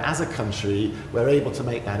position where, as a country, we're able to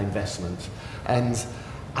make that investment. And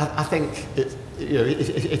I think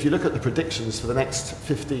if you look at the predictions for the next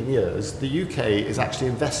 15 years, the UK is actually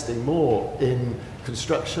investing more in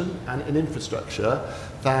construction and in infrastructure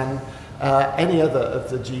than any other of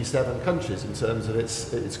the G7 countries in terms of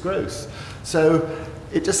its growth. So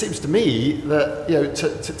it just seems to me that, you know,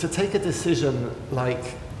 to take a decision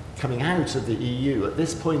like coming out of the EU at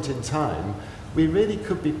this point in time, we really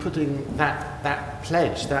could be putting that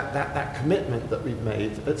pledge, that commitment that we've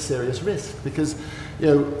made at serious risk, because, you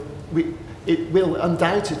know, it will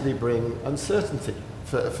undoubtedly bring uncertainty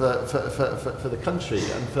for the country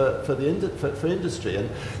and for industry, and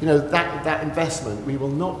you know, that investment we will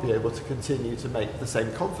not be able to continue to make the same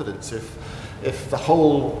confidence if the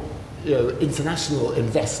whole, you know, international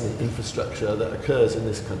investment infrastructure that occurs in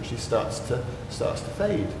this country starts to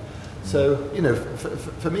fade. So, you know,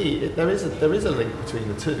 for me, there is a link between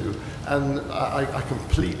the two, and I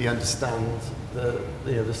completely understand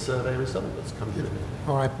the survey result that's come through.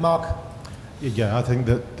 All right, Mark. Yeah, I think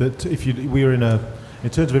that in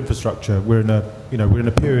terms of infrastructure, we're in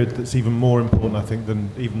a period that's even more important, I think,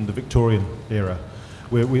 than even the Victorian era.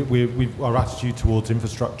 Our attitude towards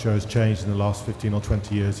infrastructure has changed in the last 15 or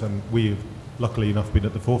 20 years, and we've luckily enough been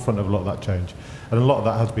at the forefront of a lot of that change, and a lot of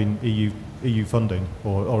that has been EU funding,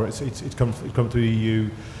 or it's come through the EU,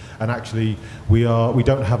 and actually we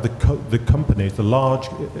don't have the companies, the large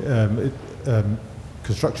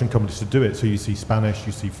construction companies to do it. So you see Spanish,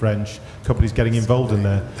 you see French companies getting involved in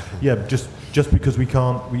there. Yeah, just because we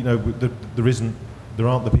can't, you know, there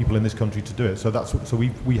aren't the people in this country to do it. So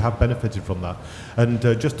we have benefited from that. And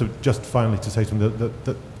just finally to say something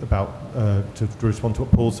that about to respond to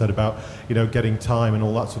what Paul said about, you know, getting time and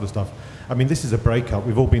all that sort of stuff. I mean, this is a breakup.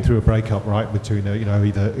 We've all been through a breakup, right, between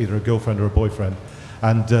either a girlfriend or a boyfriend.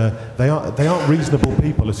 And they aren't reasonable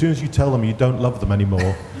people. As soon as you tell them you don't love them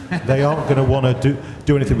anymore, they aren't going to want to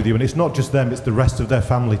do anything with you. And it's not just them, it's the rest of their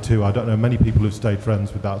family too. I don't know many people who've stayed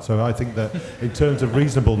friends with that. So I think that in terms of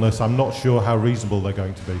reasonableness, I'm not sure how reasonable they're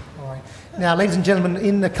going to be. All right. Now, ladies and gentlemen,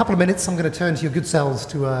 in a couple of minutes, I'm going to turn to your good selves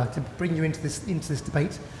to bring you into this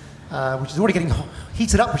debate, which is already getting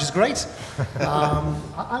heated up, which is great.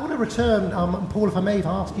 I want to return, Paul, if I may,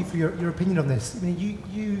 ask you for your opinion on this. I mean,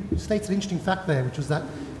 you stated an interesting fact there, which was that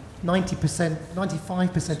 90%,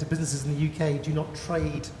 95% of businesses in the UK do not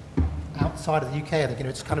trade outside of the UK. I think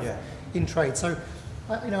it's kind of in trade. So,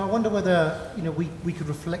 I wonder whether we could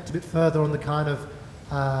reflect a bit further on the kind of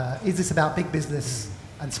is this about big business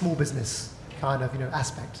and small business kind of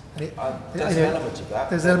aspect? And there's an element of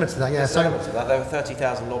that. There's elements of that, yeah. There's an element of that. There were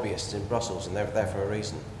 30,000 lobbyists in Brussels, and they're there for a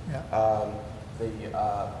reason. Yeah.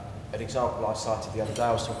 An example I cited the other day,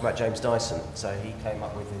 I was talking about James Dyson. So he came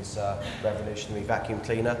up with his revolutionary vacuum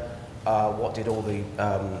cleaner. What did all the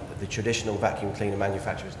traditional vacuum cleaner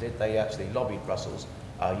manufacturers did? They actually lobbied Brussels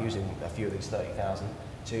using a few of these 30,000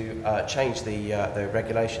 to change the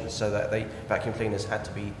regulations so that the vacuum cleaners had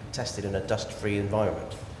to be tested in a dust-free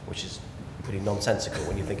environment, which is pretty nonsensical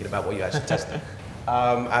when you're thinking about what you actually tested.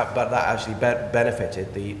 But that actually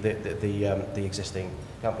benefited the existing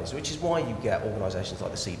companies, which is why you get organisations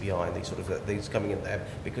like the CBI and these coming in there,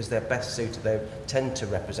 because they're best suited. They tend to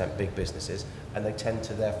represent big businesses, and they tend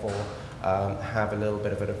to therefore have a little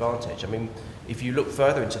bit of an advantage. I mean, if you look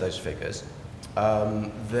further into those figures,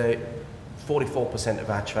 the 44% of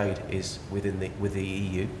our trade is with the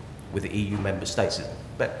EU, with the EU member states.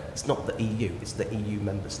 But it's not the EU, it's the EU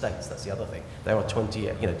member states. That's the other thing. There are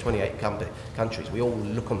 28 countries. We all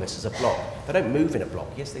look on this as a bloc. They don't move in a bloc.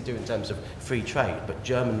 Yes, they do in terms of free trade, but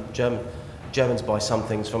Germans buy some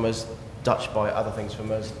things from us, Dutch buy other things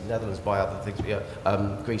from us, Netherlands buy other things,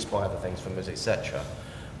 Greece buy other things from us, etc.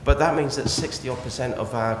 But that means that 60%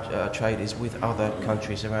 of our trade is with other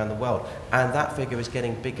countries around the world, and that figure is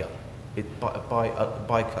getting bigger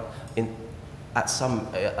at some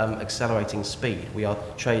accelerating speed. We are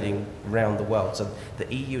trading around the world, so the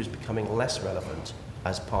EU is becoming less relevant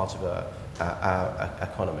as part of our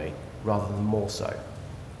economy rather than more so.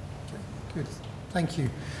 Okay, good, thank you.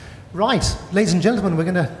 Right, ladies and gentlemen, we're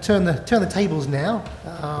going to turn the tables now.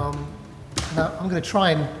 Now I'm going to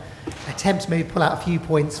try and attempt to maybe pull out a few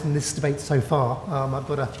points from this debate so far. I've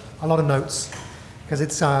got a lot of notes because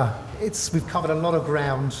we've covered a lot of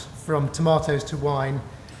ground, from tomatoes to wine.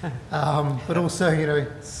 But also,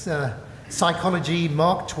 it's psychology,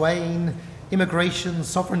 Mark Twain, immigration,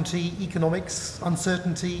 sovereignty, economics,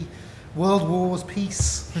 uncertainty, world wars,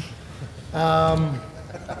 peace,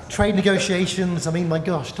 trade negotiations. I mean, my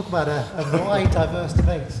gosh, talk about a wide, diverse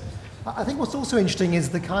debate. I think what's also interesting is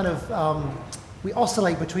the kind of, we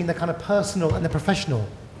oscillate between the kind of personal and the professional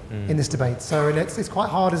in this debate. So it's quite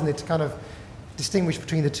hard, isn't it, to kind of distinguish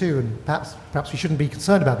between the two, and perhaps we shouldn't be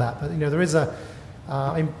concerned about that. But, there is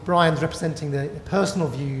Brian's representing the personal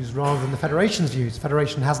views rather than the Federation's views. The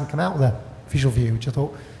Federation hasn't come out with an official view, which I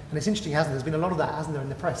thought, and it's interesting, hasn't there? There's been a lot of that, hasn't there, in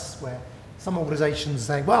the press, where some organisations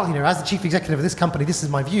say, well, as the chief executive of this company, this is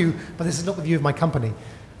my view, but this is not the view of my company.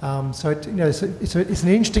 So it's an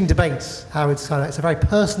interesting debate, how it's a very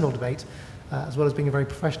personal debate, as well as being a very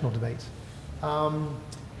professional debate. What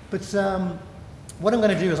I'm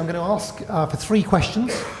going to do is I'm going to ask for 3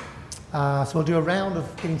 questions. So we'll do a round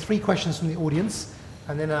of getting 3 questions from the audience,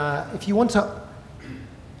 and then if you want to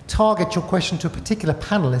target your question to a particular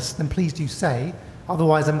panellist, then please do say.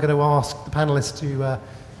 Otherwise, I'm going to ask the panellists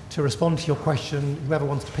to respond to your question, whoever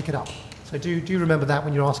wants to pick it up. So do remember that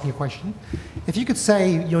when you're asking your question. If you could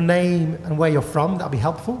say your name and where you're from, that would be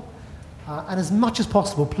helpful. And as much as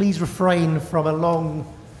possible, please refrain from a long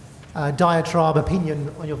diatribe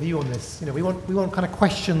opinion on your view on this. We want kind of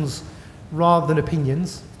questions rather than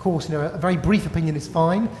opinions. Of course, a very brief opinion is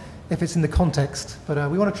fine if it's in the context, but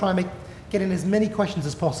we want to try and get in as many questions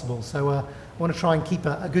as possible. So I want to try and keep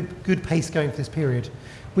a good pace going for this period.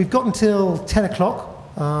 We've got until 10 o'clock,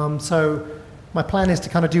 so my plan is to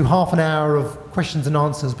kind of do half an hour of questions and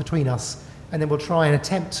answers between us, and then we'll try and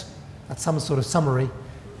attempt at some sort of summary.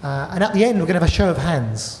 And at the end, we're going to have a show of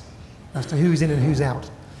hands as to who's in and who's out.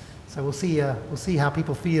 So we'll see how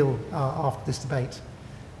people feel after this debate.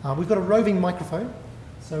 We've got a roving microphone,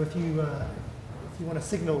 so if you want to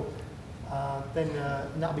signal, then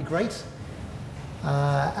that would be great.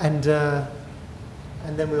 And then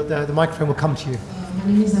the microphone will come to you. My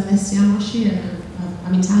name is Alessia Mosci, and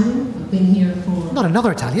I'm Italian. I've been here for... Not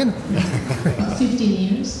another Italian. about 15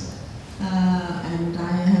 years. And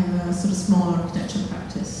I have a sort of small architecture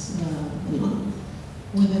practice in London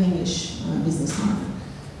with an English business partner.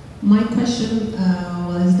 My question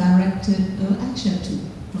was directed, actually two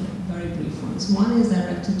very brief ones. One is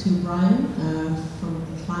directed to Brian from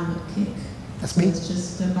Climate Kick. That's me. It's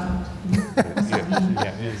just about.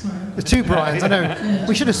 Sorry. There's two Brians, I know.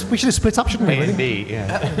 We should have split up, shouldn't we? A and Really? B,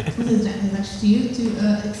 yeah. It's actually to you.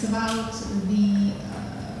 It's about the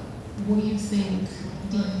what you think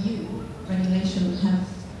the EU regulation have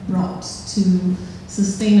brought to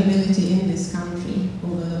sustainability in this country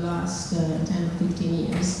over the last 10 or 15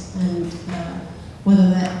 years, and whether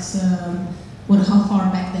that's how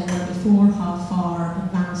far back they were before, how far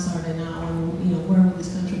advanced are they now, and where would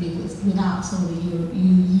this country be without some of the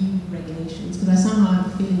EU regulations? Because I somehow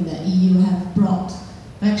have a feeling that EU have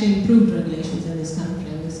actually improved regulations in this country,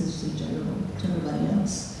 and this is the general to everybody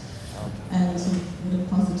else, and so with a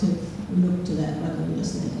positive look to that rather than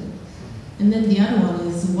just negative. And then the other one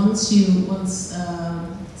is once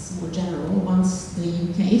it's more general, once the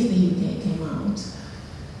UK, if the UK came out,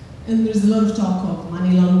 and there's a lot of talk of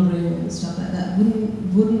money laundering and stuff like that,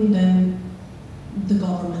 wouldn't then the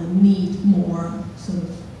government need more sort of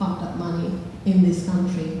pumped up money in this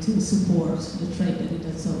country to support the trade that it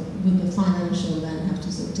does? So with the financial then have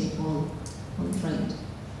to sort of take on trade.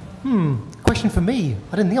 Question for me.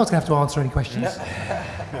 I didn't think I was going to have to answer any questions.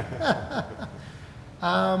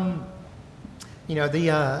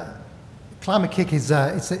 The Climate Kick is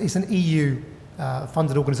it's an EU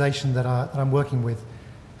funded organisation that I'm working with,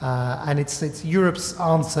 and it's Europe's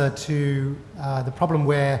answer to the problem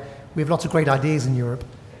where we have lots of great ideas in Europe,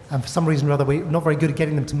 and for some reason or other we're not very good at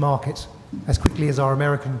getting them to market as quickly as our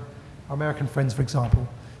American friends, for example.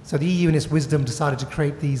 So the EU, in its wisdom, decided to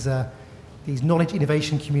create these knowledge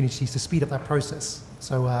innovation communities to speed up that process.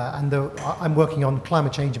 So I'm working on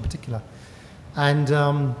climate change in particular, and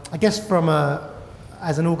I guess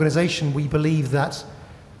as an organisation, we believe that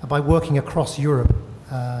by working across Europe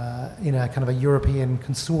in a kind of a European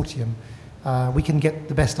consortium, we can get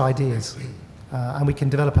the best ideas, and we can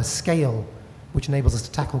develop a scale which enables us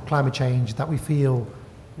to tackle climate change that we feel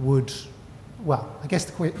would, well, I guess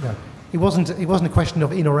it wasn't a question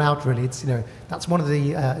of in or out really. It's that's one of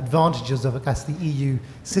the advantages of, I guess, the EU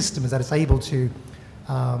system, is that it's able to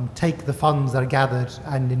take the funds that are gathered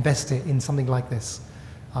and invest it in something like this.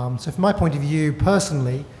 So from my point of view,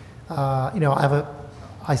 personally,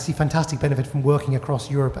 I see fantastic benefit from working across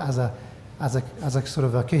Europe as a sort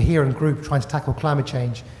of a coherent group trying to tackle climate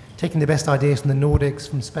change, taking the best ideas from the Nordics,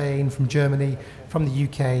 from Spain, from Germany, from the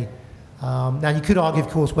UK. Now you could argue, of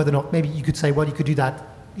course, whether or not maybe you could say, well, you could do that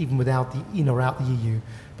even without the in or out the EU.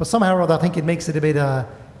 But somehow or other, I think it makes it a bit,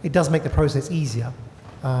 it does make the process easier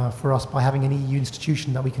for us by having an EU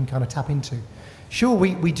institution that we can kind of tap into. Sure,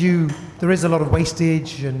 we do, there is a lot of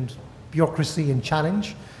wastage and bureaucracy and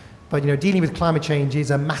challenge, but dealing with climate change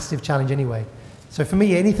is a massive challenge anyway. So for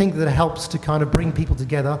me, anything that helps to kind of bring people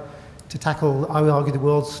together to tackle, I would argue, the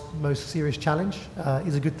world's most serious challenge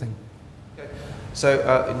is a good thing. Okay.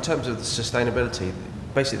 So in terms of the sustainability,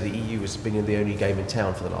 basically the EU has been in the only game in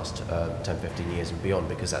town for the last 10, 15 years and beyond,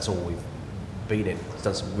 because that's all we've been in. It's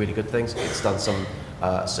done some really good things. It's done some,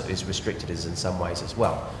 it's restricted us in some ways as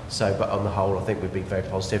well. So, but on the whole, I think we've been very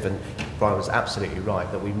positive, and Brian was absolutely right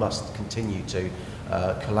that we must continue to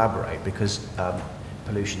collaborate, because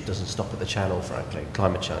pollution doesn't stop at the channel, frankly.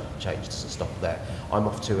 Climate change doesn't stop there. I'm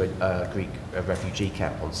off to a Greek refugee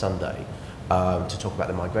camp on Sunday to talk about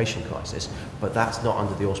the migration crisis, but that's not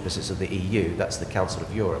under the auspices of the EU, that's the Council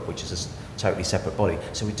of Europe, which is a totally separate body.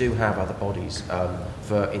 So we do have other bodies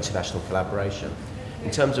for international collaboration. In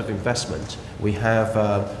terms of investment, we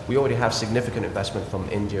already have significant investment from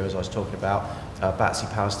India, as I was talking about, Battersea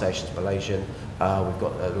Power Stations, Malaysian. We've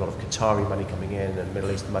got a lot of Qatari money coming in, and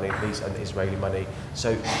Middle Eastern money, and Israeli money.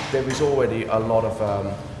 So there is already a lot of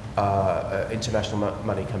international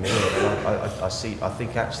money coming in, and I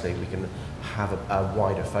think actually we can have a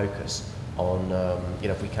wider focus on,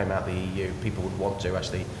 if we came out of the EU, people would want to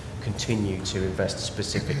actually continue to invest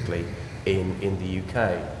specifically in the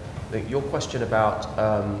UK. Your question about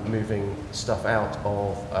moving stuff out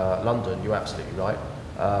of London, you're absolutely right.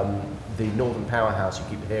 The Northern Powerhouse you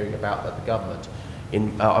keep hearing about at the government.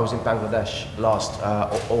 I was in Bangladesh last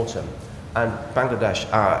autumn, and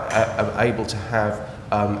Bangladesh are able to have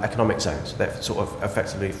economic zones. They're sort of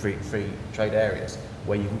effectively free trade areas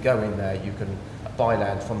where you can go in there, you can buy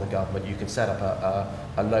land from the government, you can set up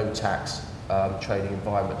a low tax trading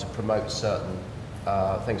environment to promote certain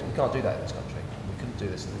things. We can't do that in this country. We couldn't do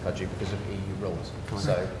this in the country because of EU rules.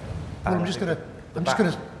 So, Paul, I'm just going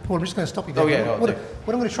to stop you there. Oh, yeah, what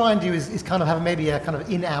I'm going to try and do is kind of have maybe a kind of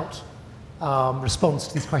in-out response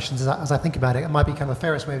to these questions as I think about it. It might be kind of the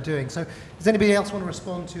fairest way of doing. So does anybody else want to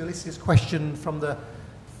respond to Alicia's question from the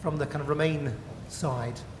kind of Remain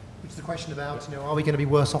side? which is the question about, are we going to be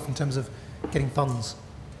worse off in terms of getting funds?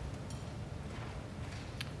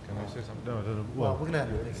 Can I say something? No, I don't know. Well, Well, we're going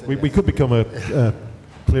to... we could become a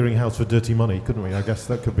clearinghouse for dirty money, couldn't we? I guess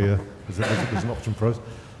that could be there's an option for us.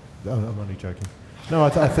 Oh, I'm only joking. No, I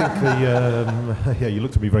think the yeah, you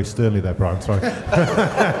looked at me very sternly there, Brian. Sorry.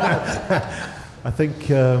 I think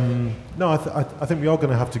no, I think we are going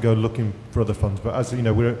to have to go looking for other funds. But as you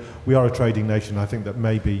know, we are a trading nation. I think that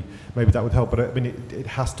maybe that would help. But I mean, it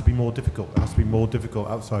has to be more difficult. It has to be more difficult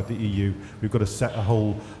outside the EU. We've got to set a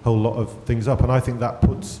whole lot of things up, and I think that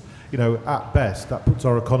puts, at best, that puts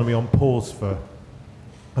our economy on pause for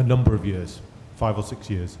a number of years, 5 or 6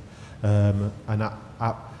 years, and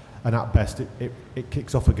at best it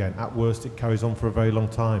kicks off again. At worst, it carries on for a very long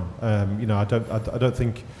time. I don't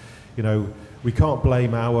think, we can't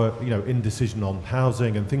blame our indecision on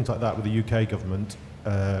housing and things like that with the UK government,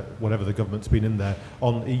 whatever the government's been in there,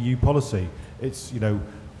 on EU policy. It's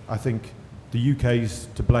I think the UK's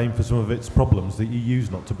to blame for some of its problems. The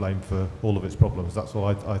EU's not to blame for all of its problems. That's all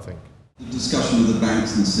I think. The discussion of the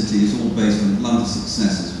banks and the city is all based on London's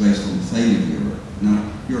success is based on the failure of Europe.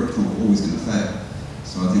 Now, Europe's not always going to fail,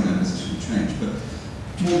 so I think that position will change. But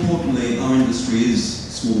more importantly, our industry is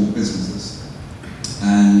small businesses.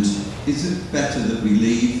 And is it better that we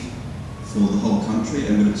leave for the whole country,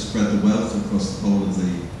 and would it spread the wealth across the whole of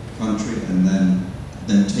the country and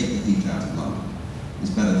then take the heat out of London?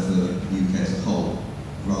 It's better for the UK as a whole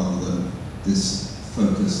rather than this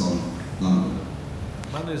focus on London.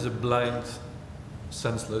 Money is a blind,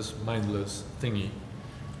 senseless, mindless thingy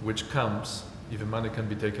which comes if money can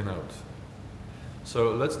be taken out.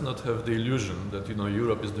 So let's not have the illusion that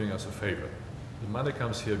Europe is doing us a favor. The money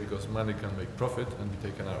comes here because money can make profit and be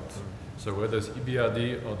taken out. So whether it's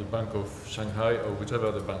EBRD or the Bank of Shanghai or whichever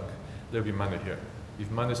other bank, there'll be money here.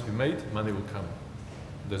 If money is to be made, money will come.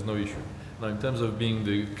 There's no issue. Now, in terms of being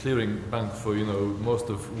the clearing bank for most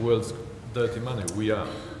of the world's dirty money, we are.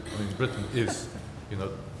 I mean, Britain is.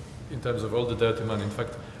 In terms of all the dirty money. In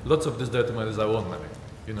fact, lots of this dirty money is our own money.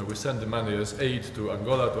 We send the money as aid to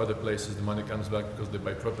Angola, to other places. The money comes back because they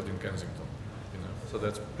buy property in Kensington. So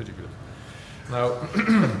that's pretty good. Now,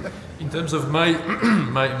 in terms of my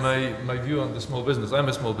view on the small business, I'm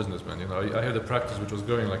a small businessman. I had a practice which was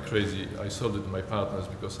growing like crazy. I sold it to my partners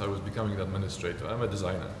because I was becoming an administrator. I'm a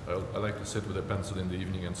designer. I like to sit with a pencil in the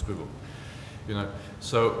evening and scribble.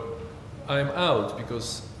 So I'm out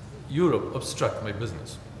because Europe obstructs my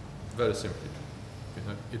business, very simply.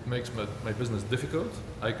 It makes my business difficult.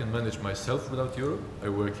 I can manage myself without Europe. I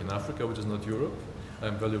work in Africa, which is not Europe.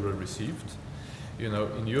 I'm very well received.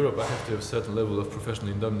 In Europe, I have to have a certain level of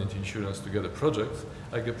professional indemnity insurance to get a project.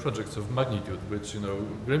 I get projects of magnitude, which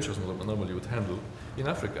Grimshaw's normally would handle in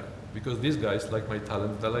Africa, because these guys like my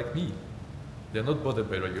talent, they're like me. They're not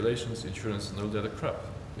bothered by regulations, insurance, and all the other crap.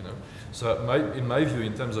 So in my view,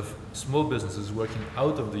 in terms of small businesses working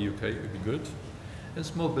out of the UK would be good, and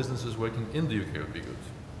small businesses working in the UK would be good.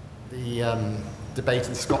 The debate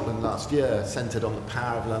in Scotland last year centred on the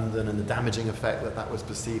power of London and the damaging effect that was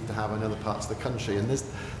perceived to have on other parts of the country. And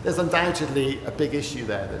there's undoubtedly a big issue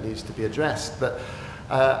there that needs to be addressed. But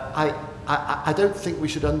I don't think we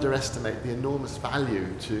should underestimate the enormous value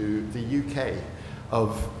to the UK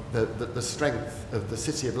of the strength of the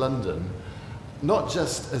City of London, not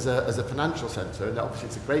just as a financial centre, and obviously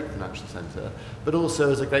it's a great financial centre, but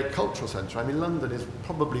also as a great cultural centre. I mean, London is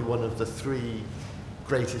probably one of the 3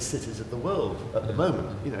 greatest cities of the world at the moment.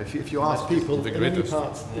 If you ask people in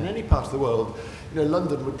any part of the world,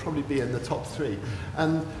 London would probably be in the top 3.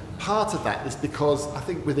 And part of that is because I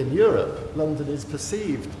think within Europe, London is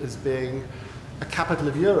perceived as being a capital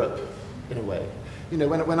of Europe in a way.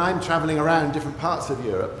 When I'm travelling around different parts of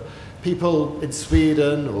Europe, people in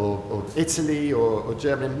Sweden or Italy or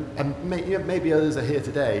Germany, and maybe others are here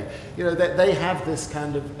today, they have this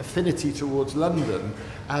kind of affinity towards London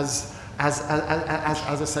as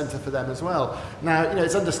a centre for them as well. Now,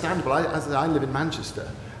 it's understandable. I live in Manchester,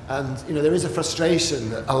 and there is a frustration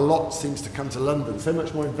that a lot seems to come to London. So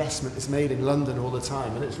much more investment is made in London all the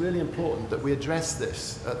time, and it's really important that we address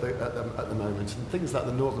this at the moment. And things like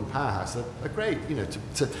the Northern Powerhouse are great,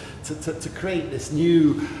 to create this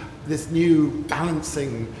new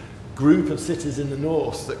balancing group of cities in the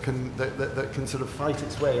north that can sort of fight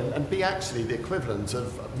its way and be actually the equivalent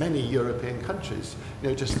of many European countries,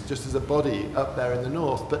 just as a body up there in the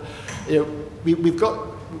north. But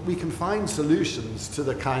we can find solutions to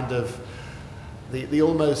the kind of the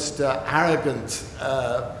almost arrogant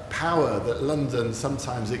power that London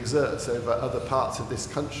sometimes exerts over other parts of this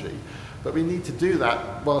country. But we need to do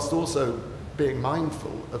that whilst also being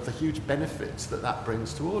mindful of the huge benefits that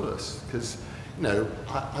brings to all of us. Because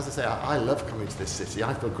as I say, I love coming to this city.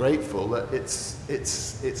 I feel grateful that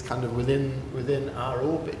it's kind of within our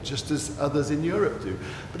orbit, just as others in Europe do.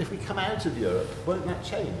 But if we come out of Europe, won't that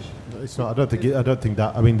change? No, it's not. I don't think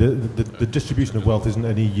that. I mean, the distribution of wealth isn't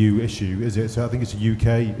an EU issue, is it? So I think it's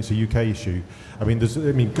a UK issue. I mean, I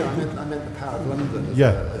meant the power of London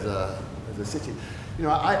as a city. You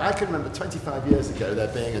know, I can remember 25 years ago there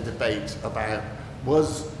being a debate about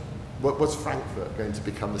was Frankfurt going to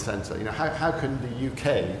become the centre? You know, how can the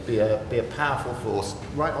UK be a powerful force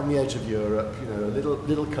right on the edge of Europe? You know, a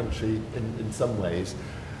little country in some ways,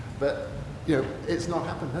 but you know, it's not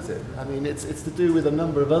happened, has it? I mean, it's to do with a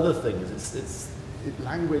number of other things.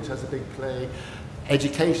 Language has a big play,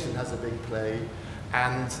 education has a big play,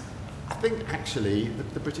 and I think actually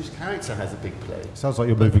the British character has a big play. Sounds like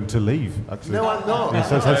you're moving to leave, actually. No, I'm not. It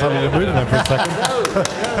sounds like you're moving there for a second.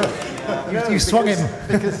 You swung him.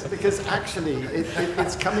 Because actually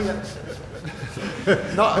it's coming up.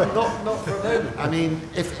 not for a moment. I mean,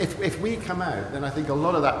 if we come out, then I think a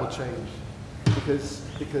lot of that will change,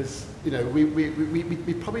 because you know we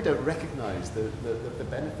probably don't recognise the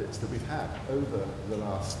benefits that we've had over the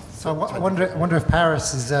last. So I wonder if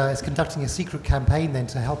Paris is conducting a secret campaign then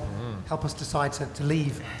to help us decide to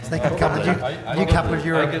leave, so they can become the new capital of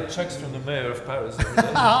Europe. I get checks from the mayor of Paris.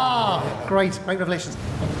 Great revelations.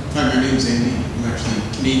 Hi, my name's Andy. I'm actually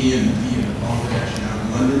Canadian via Bangladesh now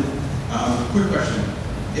in London. Quick question.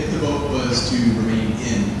 If the vote was to remain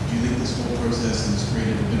in, do you think this whole process has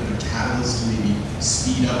created a bit of a catalyst to maybe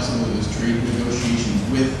speed up some of those trade negotiations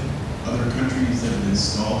with other countries that have been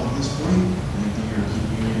stalled at this point? I think the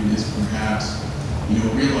European Union is perhaps,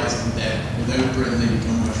 realizing that without Britain they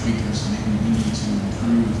become much weaker, so maybe we need to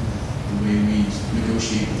improve the way we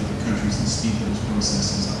negotiate with other countries and speed those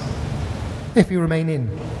processes up. If you remain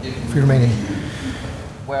in. If you remain in.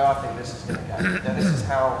 Where I think this is going to go. Now, this is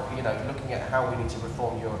how, looking at how we need to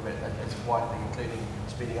reform Europe as widely, including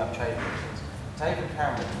speeding up trade relations. David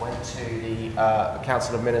Cameron went to the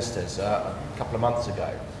Council of Ministers a couple of months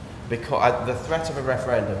ago because the threat of a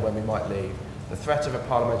referendum when we might leave, the threat of a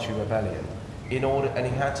parliamentary rebellion, and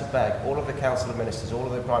he had to beg all of the Council of Ministers, all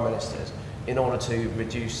of the Prime Ministers, in order to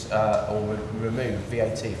reduce or remove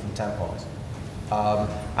VAT from tampons.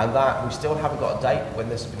 And that we still haven't got a date when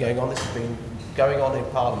this has been going on. This has been going on in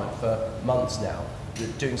Parliament for months now,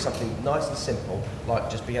 doing something nice and simple, like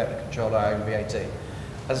just being able to control our own VAT.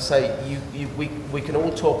 As I say, we can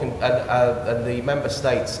all talk, and the Member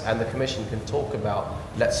States and the Commission can talk about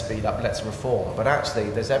let's speed up, let's reform, but actually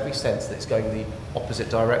there's every sense that it's going the opposite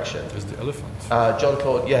direction. There's the elephant.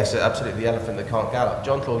 Jean-Claude, yes, absolutely, the elephant that can't gallop.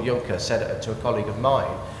 Jean-Claude Juncker said it to a colleague of mine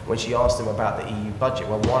when she asked him about the EU budget,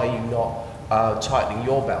 well, why are you not tightening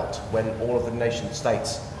your belt when all of the nation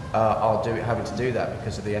states are having to do that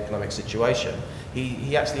because of the economic situation?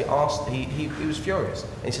 He actually asked, he was furious,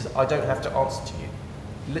 and he says, I don't have to answer to you.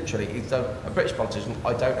 Literally, he's a British politician,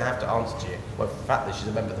 I don't have to answer to you. Well, the fact that she's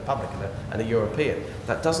a member of the public and a European,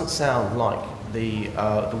 that doesn't sound like the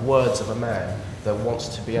words of a man that wants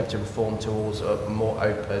to be able to reform towards a more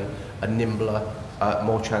open, a nimbler,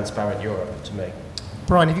 more transparent Europe, to me.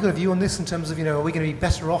 Brian, have you got a view on this in terms of, are we going to be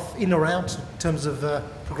better off in or out in terms of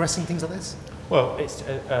progressing things like this? Well, it's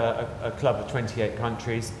a club of 28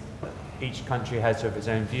 countries. Each country has to have its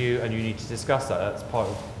own view, and you need to discuss that. That's part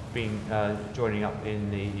of joining up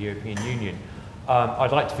in the European Union.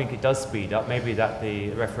 I'd like to think it does speed up. Maybe that the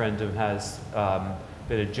referendum has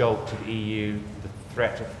been a jolt to the EU. The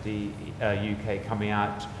threat of the UK coming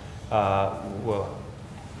out will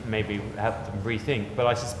maybe have them rethink. But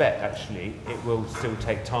I suspect actually it will still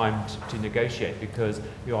take time to negotiate because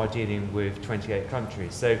you are dealing with 28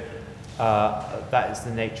 countries. So that is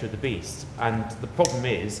the nature of the beast. And the problem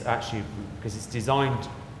is actually because it's designed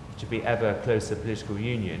to be ever closer political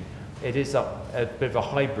union, it is a bit of a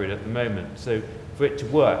hybrid at the moment. So for it to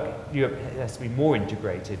work, Europe has to be more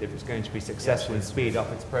integrated if it's going to be successful and speed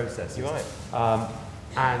up its processes. You're right.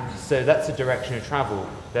 And so that's the direction of travel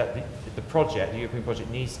that the European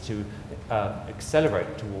project needs to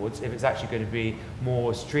accelerate towards if it's actually going to be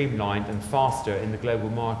more streamlined and faster in the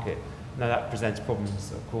global market. Now that presents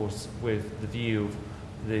problems, of course, with the view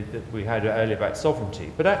that we had earlier about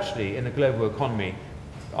sovereignty. But actually, in the global economy,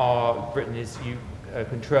 Britain is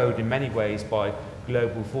controlled in many ways by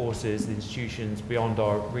global forces, institutions beyond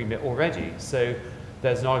our remit already. So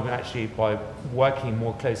there's an argument actually by working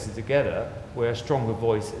more closely together, we're a stronger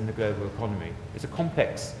voice in the global economy. It's a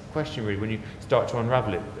complex question really when you start to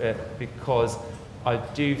unravel it, because I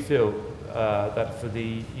do feel that for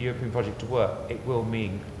the European project to work, it will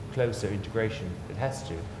mean closer integration. It has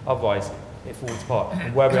to, otherwise it falls apart.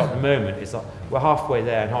 And where we are at the moment is like we're halfway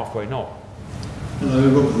there and halfway not. Hello,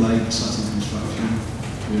 Robert Lake, Sutton Construction.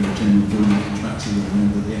 We're a general building contractor and a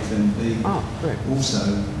member of the FMB. Oh, great. Also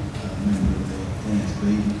a member of the AFB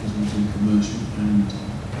because we do commercial and...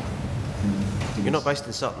 You're not based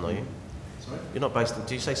in Sutton, are you? Sorry? You're not based in...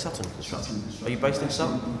 Do you say Sutton Construction? Sutton Construction. Are you based in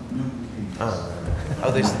Sutton? No.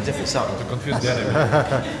 Oh, there's a different Sutton. To confuse the enemy.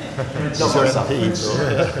 Not my Sutton.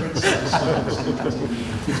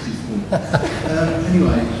 54.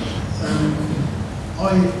 Anyway,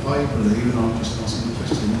 I believe, and I'm just asking the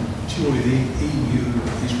question, surely the EU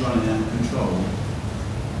is running out of control.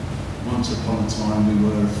 Once upon a time we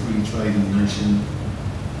were a free trading nation,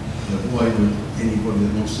 but why would anybody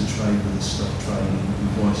that wants to trade with us stop trading, and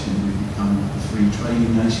why shouldn't we become a free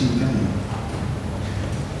trading nation again?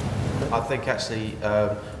 I think actually,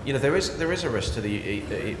 you know, there is a risk to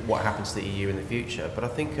what happens to the EU in the future, but I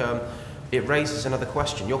think it raises another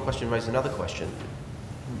question. Your question raised another question.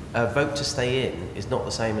 A vote to stay in is not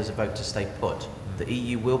the same as a vote to stay put. The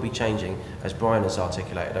EU will be changing, as Brian has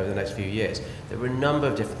articulated, over the next few years. There are a number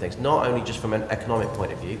of different things, not only just from an economic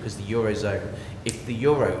point of view, because the Eurozone, if the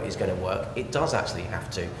Euro is going to work, it does actually have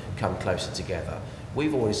to come closer together.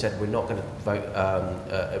 We've always said we're not going to vote,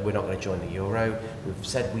 we're not going to join the Euro. We've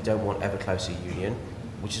said we don't want ever closer union,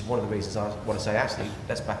 which is one of the reasons I want to say, actually,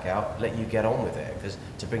 let's back out, let you get on with it, because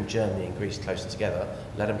to bring Germany and Greece closer together,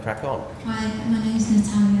 let them crack on. Hi, my name is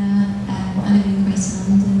Natalia. I live in Greater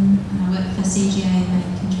London and I work for CGA, a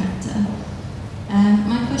main contractor.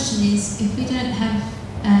 My question is, if we don't have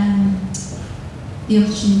the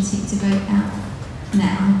opportunity to vote out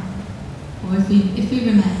now, or if we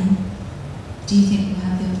remain, do you think we'll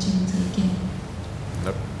have the opportunity again?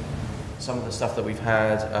 Nope. Some of the stuff that we've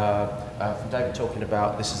had from David talking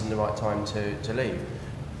about, this isn't the right time to leave.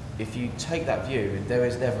 If you take that view, there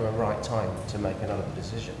is never a right time to make another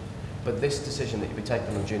decision. But this decision that you'll be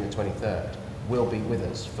taking on June the 23rd will be with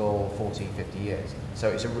us for 40, 50 years. So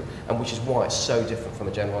it's and which is why it's so different from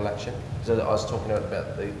a general election. So I was talking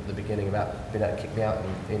about the beginning about being able to kick me out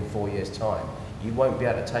in 4 years' time. You won't be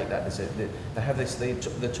able to take that decision. They have this,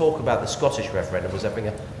 the talk about the Scottish referendum was having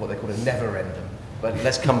what they call a never-endum. But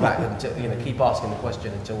let's come back and, you know, keep asking the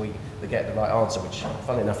question until we get the right answer, which,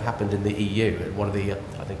 funnily enough, happened in the EU. One of the,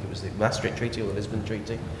 I think it was the Maastricht Treaty or the Lisbon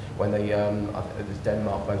Treaty, when they, it was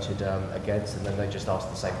Denmark voted against, and then they just asked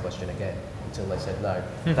the same question again until they said no.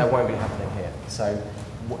 That won't be happening here. So,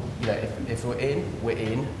 you know, if we're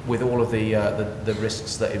in with all of the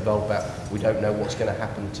risks that involve that. We don't know what's going to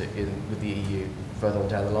happen with the EU further on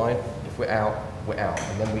down the line. If we're out,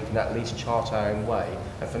 and then we can at least chart our own way.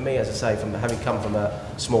 And for me, as I say, from having come from a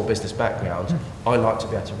small business background, I like to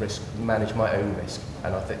be able to manage my own risk,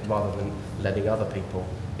 and I think rather than letting other people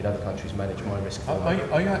in other countries manage my risk for me.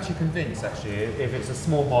 Are you actually convinced, actually, if it's a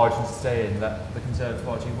small margin to stay in, that the Conservative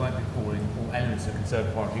Party won't be calling, or elements of the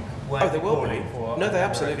Conservative Party won't be calling for... No, they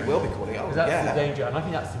absolutely will be calling. Because that's the danger, and I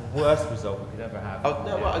think that's the worst result we could ever have. Oh,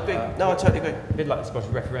 no, I agree. No, I totally agree. A bit like the Scottish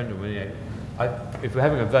referendum, you know, if we're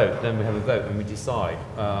having a vote, then we have a vote and we decide,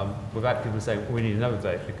 without people saying, we need another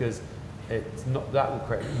vote, because it's not, that will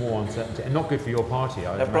create more uncertainty, and not good for your party,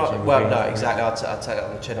 I imagine. Well, no, exactly, I'll take that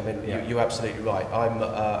on the chin. I mean, you're absolutely right. I'm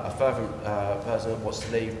a fervent person that wants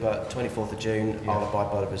to leave, but 24th of June, I'll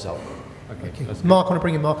abide by the result. Okay. Mark, I want to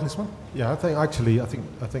bring in Mark on this one. Yeah, I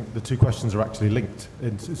think the two questions are actually linked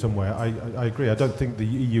in somewhere. I agree. I don't think the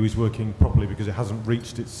EU is working properly because it hasn't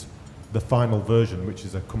reached the final version, which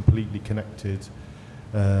is a completely connected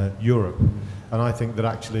Europe. And I think that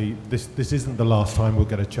actually this isn't the last time we'll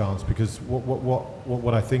get a chance, because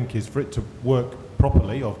what I think is, for it to work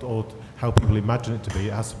properly, or how people imagine it to be,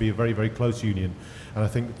 it has to be a very, very close union. And I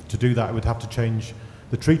think to do that, it would have to change.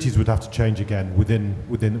 The treaties would have to change again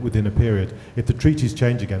within a period. If the treaties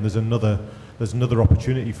change again, there's another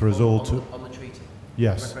opportunity for us all to on the treaty.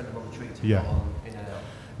 Yes. Referendum on the treaty. Yeah. Not on in and out.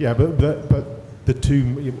 Yeah, but the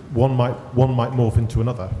two, one might morph into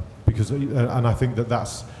another, because and I think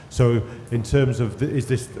that's so. In terms of is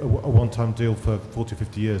this a one-time deal for 40,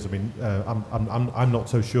 50 years? I mean, I'm not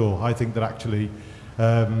so sure. I think that actually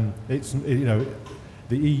it's, you know,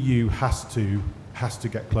 the EU has to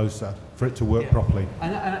get closer for it to work properly.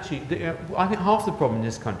 And actually, I think half the problem in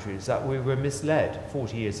this country is that we were misled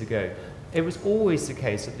 40 years ago. It was always the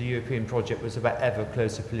case that the European project was about ever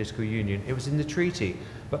closer political union. It was in the treaty,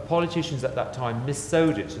 but politicians at that time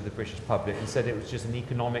missold it to the British public and said it was just an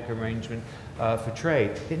economic arrangement for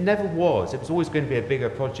trade. It never was. It was always going to be a bigger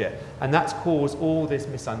project, and that's caused all this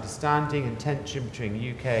misunderstanding and tension between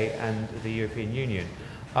the UK and the European Union.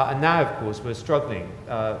 And now, of course, we're struggling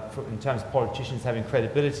in terms of politicians having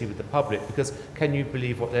credibility with the public, because can you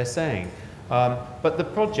believe what they're saying? But the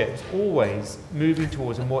project's always moving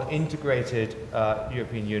towards a more integrated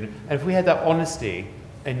European Union. And if we had that honesty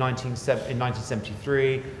in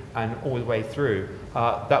 1973 and all the way through,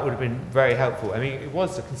 that would have been very helpful. I mean, it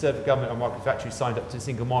was the Conservative government and market factories signed up to the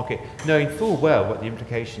single market, knowing full well what the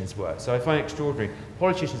implications were. So I find it extraordinary.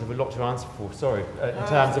 Politicians have a lot to answer for, in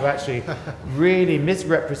terms of actually really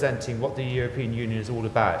misrepresenting what the European Union is all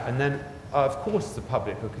about. And then, of course, the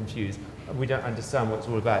public are confused. We don't understand what it's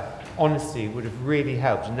all about. Honesty would have really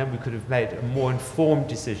helped, and then we could have made a more informed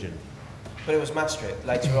decision. But it was Maastricht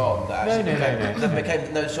later on that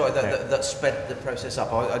that sped the process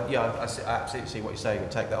up. I absolutely see what you're saying and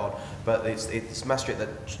take that on. But it's Maastricht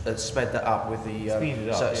that sped that up with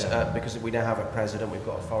the because we now have a president, we've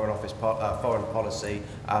got a foreign office, foreign policy,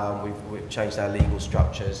 we've changed our legal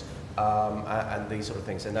structures. And these sort of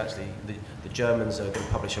things, and actually the Germans are going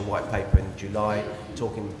to publish a white paper in July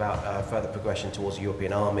talking about further progression towards a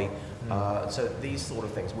European army. So these sort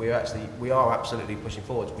of things, we are absolutely pushing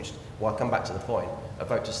forwards, which is why I come back to the point, a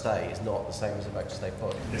vote to stay is not the same as a vote to stay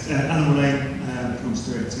put. Yes, Alan Mullane, Comms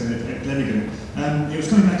Director at Glenigan. It was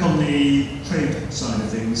coming back on the trade side of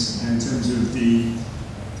things in terms of we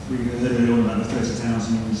heard earlier on about the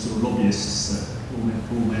 30,000 sort of lobbyists that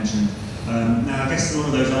Paul mentioned. Now, I guess a lot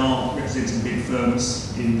of those are representing big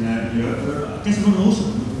firms in Europe, but I guess a lot of also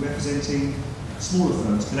are representing smaller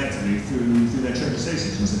firms collectively through their trade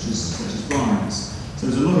associations, such as Brian's. So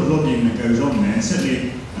there's a lot of lobbying that goes on there, and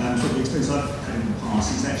certainly sort of the experience I've had in the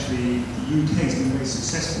past is actually the UK has been very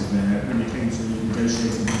successful there when it came to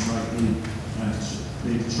negotiating things like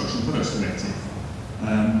the Construction Products Directive.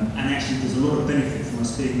 And actually there's a lot of benefit from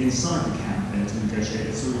us being inside the camp there to negotiate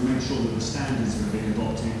it, so we make sure that the standards that are being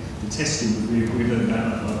adopted, the testing that we learned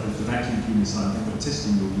about, the vacuum cleaning side, the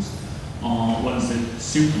testing rules, are ones that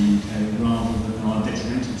suit the UK rather than are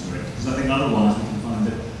detrimental to it. Because I think otherwise we can find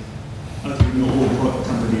that not all product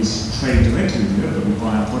companies trade directly with Europe, but we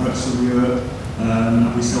buy our products from Europe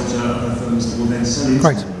and we sell to other firms that will then sell into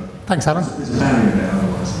Europe. Thanks, Alan. There's a barrier there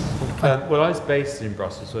otherwise. Well, I was based in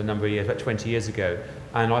Brussels for a number of years, about 20 years ago,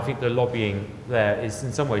 and I think the lobbying there is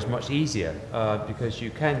in some ways much easier because you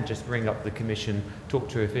can just ring up the Commission, talk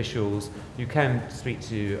to officials, you can speak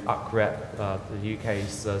to UKREP, the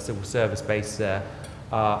UK's civil service base there.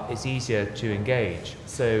 It's easier to engage.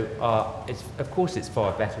 So, of course, it's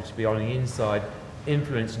far better to be on the inside,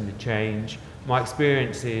 influencing the change. My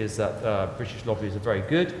experience is that British lobbyists are very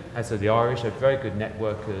good, as are the Irish, they're very good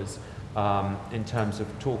networkers. In terms of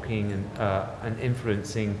talking and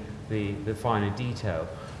influencing the finer detail.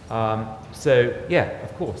 So yeah,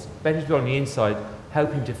 of course, better to be on the inside,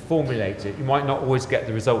 helping to formulate it. You might not always get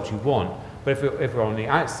the result you want, but if we're on the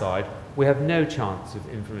outside, we have no chance of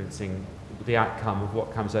influencing the outcome of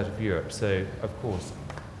what comes out of Europe. So of course,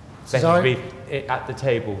 better to be at the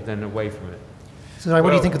table than away from it. So what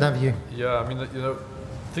do you think of that view? Yeah, I mean,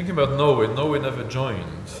 thinking about Norway never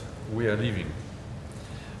joined. We are leaving.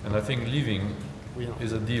 And I think leaving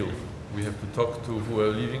is a deal. We have to talk to who are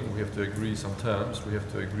leaving. We have to agree some terms. We have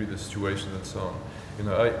to agree the situation and so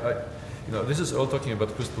on. This is all talking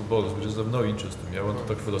about crystal balls, which is of no interest to me. I want to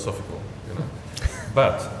talk philosophical.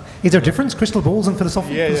 But is there a difference, crystal balls and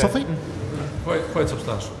philosophy? Yeah. Quite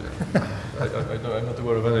substantial. Yeah. I'm not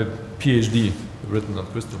aware of any PhD written on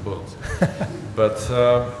crystal balls. But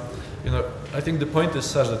I think the point is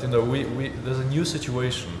such that there's a new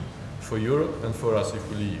situation for Europe and for us if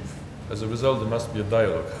we leave. As a result, there must be a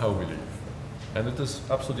dialogue how we leave. And it is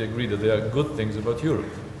absolutely agreed that there are good things about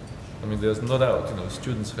Europe. I mean, there's no doubt,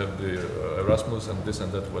 students have the Erasmus and this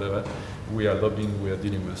and that, whatever. We are lobbying, we are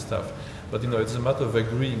dealing with stuff. But, it's a matter of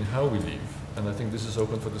agreeing how we leave. And I think this is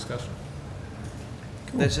open for discussion.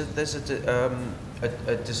 Cool. There's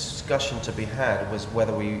a discussion to be had was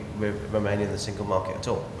whether we remain in the single market at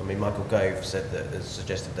all. I mean, Michael Gove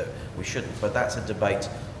suggested that we shouldn't, but that's a debate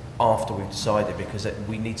after we've decided, because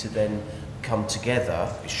we need to then come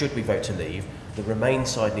together. Should we vote to leave, the Remain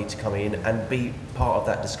side need to come in and be part of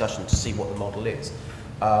that discussion to see what the model is.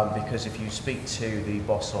 Because if you speak to the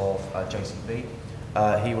boss of JCB,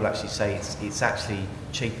 he will actually say it's actually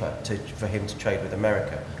cheaper for him to trade with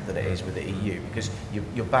America than it is with the EU, because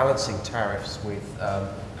you're balancing tariffs with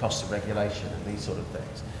cost of regulation and these sort of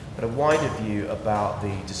things. But a wider view about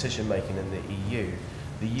the decision making in the EU,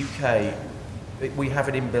 the UK, we have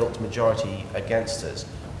an inbuilt majority against us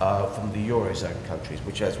from the Eurozone countries,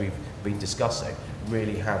 which, as we've been discussing,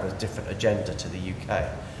 really have a different agenda to the UK.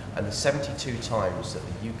 And the 72 times that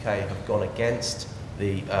the UK have gone against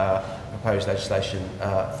the proposed legislation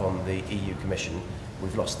from the EU Commission,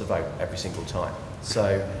 we've lost the vote every single time.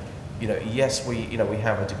 So yes, we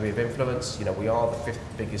have a degree of influence. We are the 5th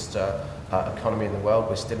biggest economy in the world.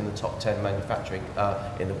 We're still in the top 10 manufacturing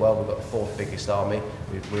in the world. We've got the 4th biggest army.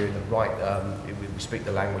 We're in the right, we speak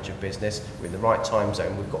the language of business. We're in the right time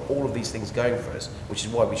zone. We've got all of these things going for us, which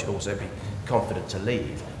is why we should also be confident to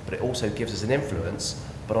leave. But it also gives us an influence.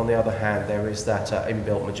 But on the other hand, there is that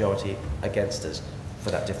inbuilt majority against us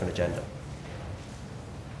for that different agenda.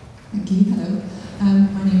 Thank you. Hello.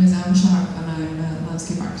 My name is Anne Sharp and I'm a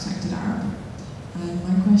landscape architect at Arab.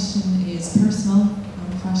 My question is personal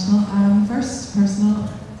and professional. First, personal,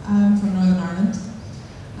 I'm from Northern Ireland,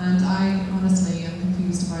 and I honestly am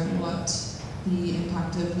confused about what the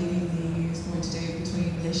impact of leaving the EU is going to do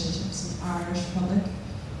between relationships with Irish Republic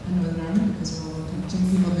and Northern Ireland, because we're all one country,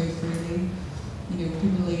 people move freely.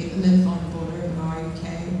 People live on the border in our UK,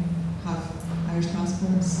 have Irish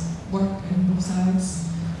passports, work in both sides.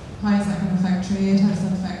 How is that going to affect trade? How does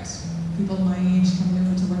that affect people my age coming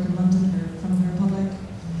over to work in London or from the Republic,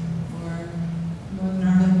 or Northern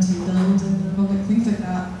Ireland to build in the Republic, things like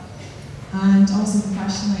that. And also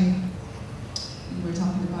professionally, we're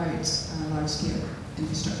talking about large-scale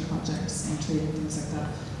infrastructure projects and trade and things like that.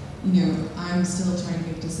 I'm still trying to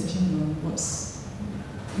make a decision on what's,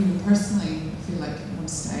 personally, I feel like I want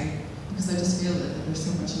to stay because I just feel that there's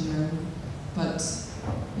so much unknown. But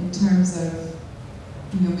in terms of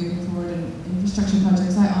moving forward in infrastructure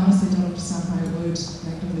projects, I honestly don't understand how it would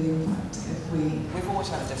negatively impact if we... We've always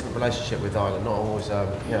had a different relationship with Ireland, not always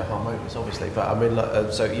harmonious, obviously, but I mean,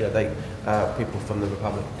 people from the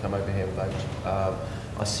Republic come over here and vote.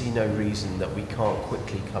 I see no reason that we can't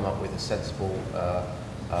quickly come up with a sensible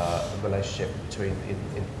relationship between,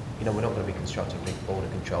 we're not going to be constructing big border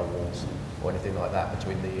control walls or anything like that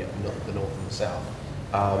between the north and the south.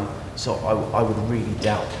 So I would really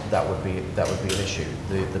doubt that would be an issue.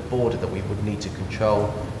 The border that we would need to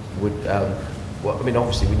control would,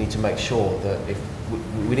 obviously we need to make sure that if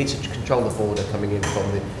we need to control the border coming in from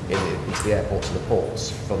into the airports and the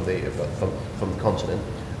ports from the continent,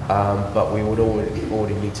 but we would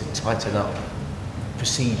already need to tighten up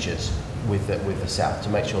procedures with the south to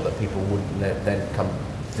make sure that people wouldn't then come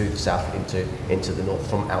through the south into the north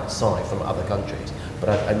from outside, from other countries.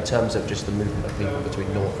 But in terms of just the movement of people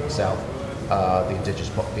between north and south, the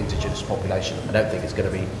indigenous population, I don't think it's going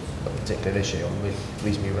to be a particular issue. It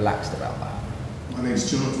leaves me relaxed about that. My name is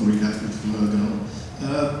Jonathan Reed-Atwood from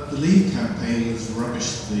Ergon. The Leave campaign has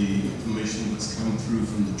rubbished the information that's come through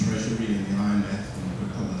from the Treasury and the IMF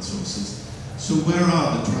and other sources. So where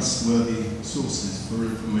are the trustworthy sources for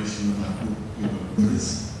information about what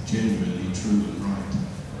is genuinely true and right?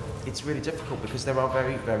 It's really difficult because there are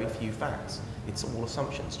very, very few facts. It's all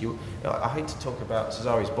assumptions. I hate to talk about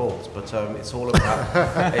Cesari's balls, but it's all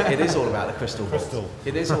about. It is all about the crystal ball.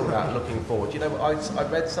 It is all about looking forward. I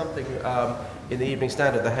read something in the Evening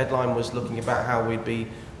Standard. The headline was looking about how we'd be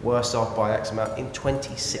worse off by X amount in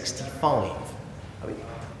 2065. I mean,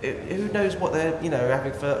 who knows what they're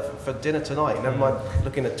having for dinner tonight? Never mind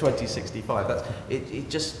looking at 2065. It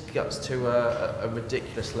just gets to a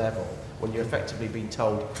ridiculous level when you're effectively being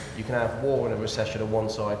told you can have war and a recession on one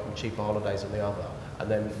side and cheaper holidays on the other,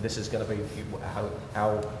 and then this is going to be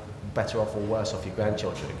how better off or worse off your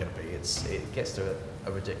grandchildren are going to be. It gets to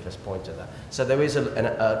a ridiculous point in that. So there is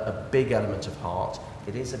a big element of heart.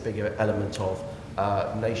 It is a bigger element of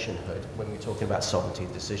nationhood when we're talking about sovereignty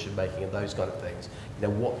and decision making and those kind of things.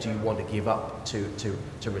 What do you want to give up to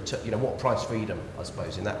return? What price freedom, I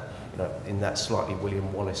suppose, in that slightly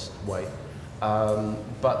William Wallace way.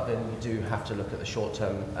 But then you do have to look at the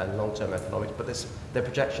short-term and long-term economics. But they're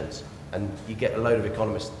projections, and you get a load of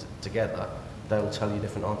economists together, they'll tell you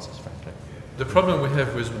different answers, frankly. The problem we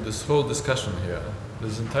have with this whole discussion here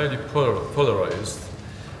is entirely polarized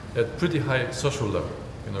at pretty high social level.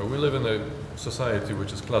 We live in a society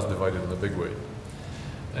which is class divided in a big way.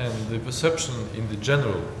 And the perception in the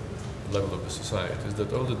general level of the society is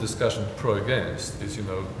that all the discussion pro-against is,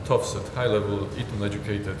 toughs at high level, Eton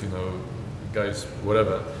educated, guys,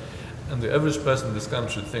 whatever. And the average person in this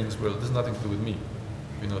country thinks, well, this has nothing to do with me.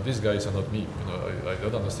 These guys are not me. I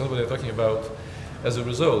don't understand what they're talking about. As a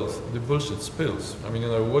result, the bullshit spills. I mean,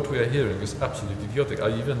 what we are hearing is absolutely idiotic.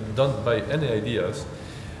 I even don't buy any ideas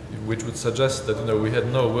which would suggest that, we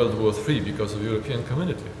had no World War III because of European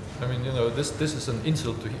community. I mean, this is an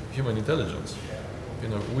insult to human intelligence.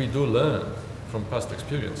 We do learn from past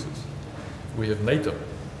experiences. We have NATO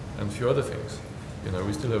and a few other things.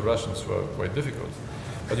 We still have Russians who are quite difficult.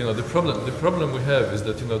 But the problem we have is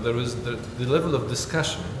that there is the level of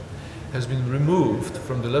discussion has been removed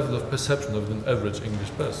from the level of perception of the average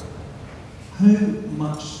English person. How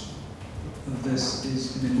much of this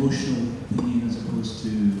is an emotional opinion as opposed to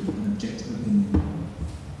an objective opinion?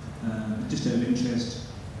 Just out of interest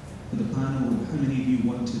for the panel, how many of you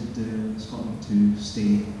wanted Scotland to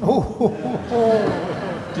stay?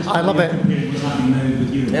 I love it. What's happening now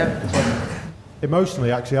with Europe? Yeah.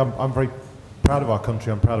 Emotionally, actually, I'm very proud of our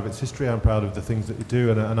country. I'm proud of its history. I'm proud of the things that we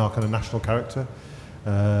do and our kind of national character.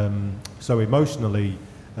 So emotionally,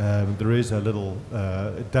 there is a little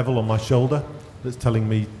devil on my shoulder that's telling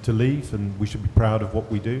me to leave, and we should be proud of what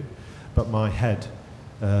we do. But my head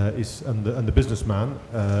and the businessman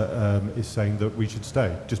is saying that we should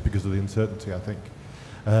stay, just because of the uncertainty, I think.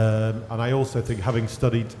 And I also think, having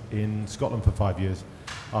studied in Scotland for 5 years,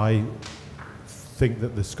 I think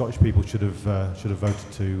that the Scottish people should have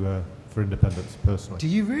voted for independence. Personally, do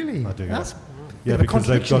you really? I do. That's yeah, a bit of a because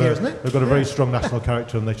they've got here, isn't it? they've got a very strong national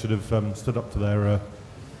character, and they should have stood up to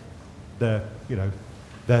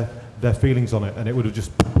their feelings on it, and it would have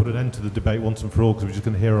just put an end to the debate once and for all, because we're just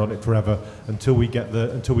going to hear on it forever until we get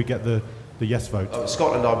the yes vote.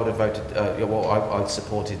 Scotland, I would have voted. Well, I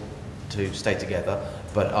supported to stay together,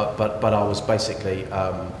 but I was basically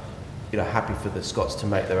happy for the Scots to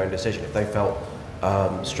make their own decision. If they felt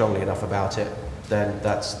strongly enough about it, then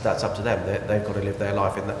that's up to them. They've got to live their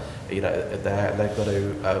life in there, and they've got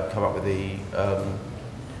to come up with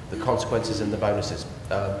the consequences and the bonuses.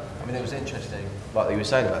 I mean, it was interesting, like you were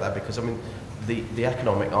saying about that, because I mean, the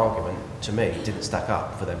economic argument to me didn't stack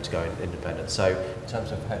up for them to go independent. So in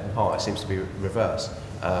terms of head and heart, it seems to be reverse.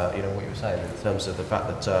 What you were saying in terms of the fact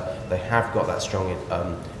that they have got that strong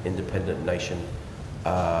independent nation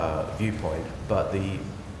viewpoint, but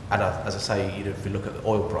as I say, if you look at the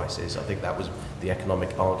oil prices, I think that was the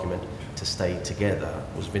economic argument to stay together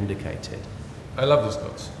was vindicated. I love the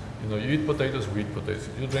Scots. You eat potatoes, we eat potatoes.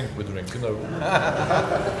 You drink, we drink.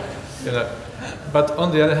 But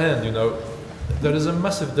on the other hand, there is a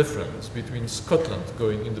massive difference between Scotland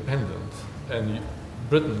going independent and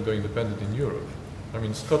Britain going independent in Europe. I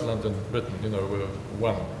mean, Scotland and Britain, were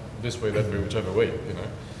one, this way, that way, whichever way.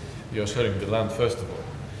 You are sharing the land first of all.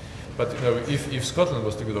 But if Scotland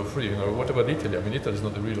was to go free, what about Italy? I mean, Italy is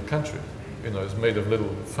not a real country. It's made of little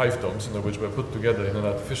fiefdoms, which were put together in an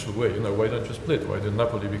artificial way. Why don't you split? Why did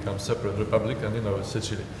Napoli become separate republic, and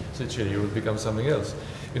Sicily would become something else?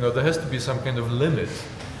 There has to be some kind of limit,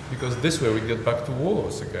 because this way we get back to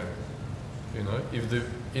wars again. If the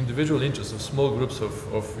individual interests of small groups of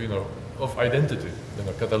identity,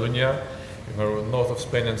 Catalonia, north of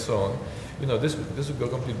Spain and so on, this would go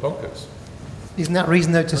complete bonkers. Isn't that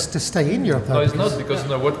reason, though, to stay in Europe? Though, no, it's not, because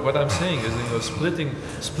what I'm saying is,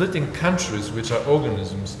 splitting countries, which are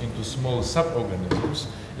organisms, into small sub-organisms,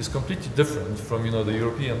 is completely different from the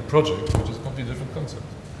European project, which is a completely different concept.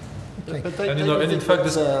 Okay. And in fact,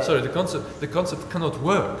 the concept cannot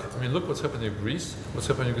work. I mean, look what's happening in Greece, what's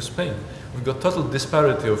happening in Spain. We've got total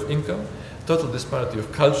disparity of income, total disparity of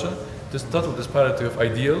culture, this total disparity of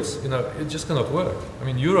ideals. It just cannot work. I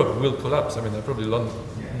mean, Europe will collapse. I mean, I probably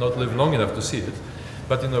not live long enough to see it,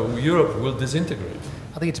 but Europe will disintegrate.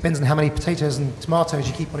 I think it depends on how many potatoes and tomatoes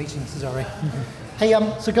you keep on eating, Cesare. Hey,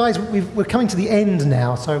 so guys, we're coming to the end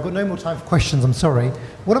now, so I've got no more time for questions, I'm sorry.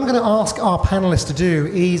 What I'm going to ask our panellists to do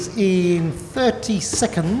is, in 30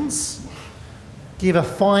 seconds, give a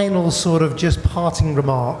final sort of just parting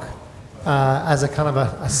remark as a kind of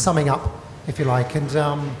a summing up, if you like. And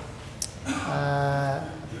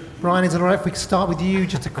Brian, is it all right if we start with you?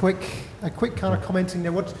 Just a quick kind of commenting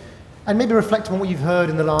there, and maybe reflect on what you've heard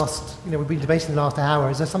in the last, we've been debating the last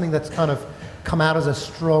hour. Is there something that's kind of come out as a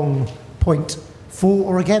strong point for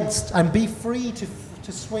or against? And be free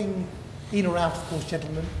to swing in or out, of course,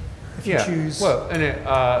 gentlemen, if you choose.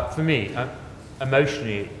 Well, for me,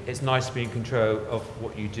 emotionally, it's nice to be in control of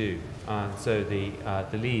what you do. So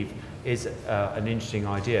the leave is an interesting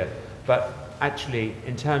idea. But actually,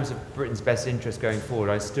 in terms of Britain's best interest going forward,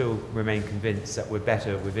 I still remain convinced that we're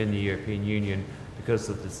better within the European Union because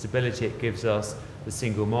of the stability it gives us, the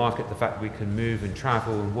single market, the fact that we can move and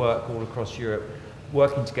travel and work all across Europe.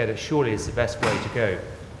 Working together surely is the best way to go.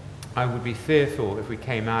 I would be fearful if we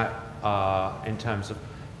came out in terms of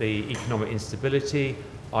the economic instability.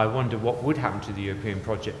 I wonder what would happen to the European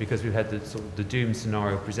project, because we've had the doom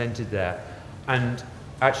scenario presented there. And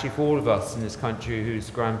actually, for all of us in this country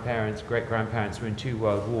whose grandparents, great-grandparents were in 2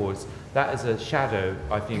 world wars, that is a shadow,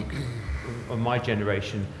 I think, of my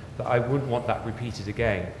generation, that I wouldn't want that repeated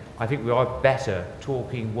again. I think we are better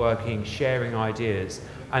talking, working, sharing ideas,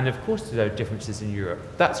 and of course there are differences in Europe.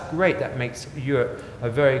 That's great, that makes Europe a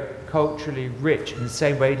very culturally rich, in the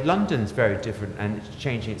same way London's very different and it's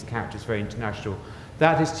changing its character, it's very international.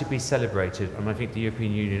 That is to be celebrated, and I think the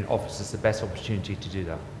European Union offers us the best opportunity to do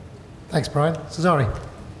that. Thanks, Brian. Cesare.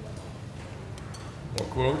 More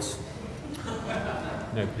quotes?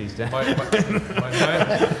 No, please don't.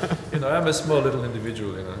 You know, I'm a small little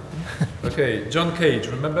individual, you know. Okay, John Cage,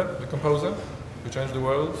 remember the composer who changed the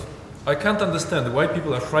world? I can't understand why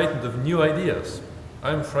people are frightened of new ideas.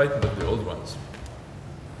 I'm frightened of the old ones.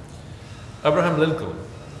 Abraham Lincoln,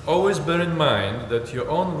 always bear in mind that your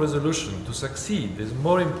own resolution to succeed is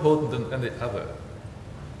more important than any other.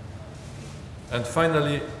 And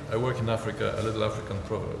finally, I work in Africa, a little African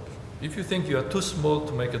proverb. If you think you are too small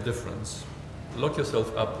to make a difference, lock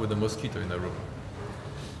yourself up with a mosquito in a room.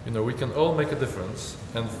 You know, we can all make a difference,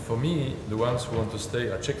 and for me, the ones who want to stay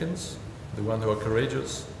are chickens, the ones who are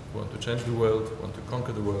courageous, who want to change the world, want to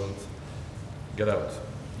conquer the world, get out.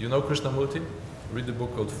 You know Krishnamurti? Read the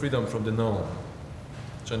book called Freedom from the Known.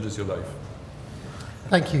 Changes your life.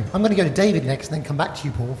 Thank you. I'm going to go to David next and then come back to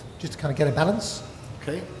you, Paul, just to kind of get a balance.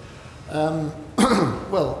 Okay.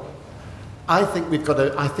 Well, I think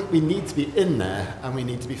we need to be in there, and we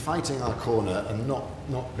need to be fighting our corner and not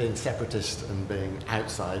being separatist and being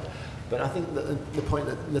outside. But I think that the point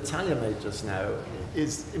that Natalia made just now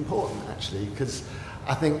is important, actually, because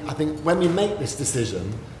I think when we make this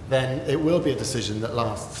decision, then it will be a decision that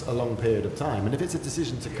lasts a long period of time. And if it's a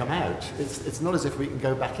decision to come out, it's not as if we can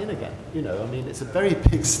go back in again. You know, I mean, it's a very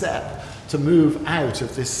big step to move out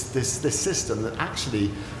of this system that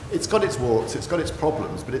actually, it's got its warts, it's got its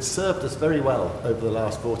problems, but it's served us very well over the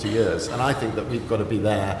last 40 years. And I think that we've got to be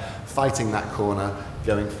there fighting that corner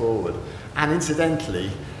going forward. And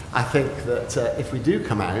incidentally, I think that if we do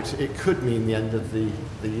come out, it could mean the end of the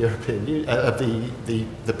European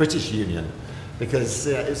the British Union, because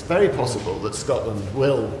it's very possible that Scotland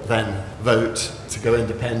will then vote to go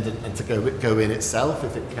independent and to go in itself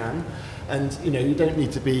if it can. And you know, you don't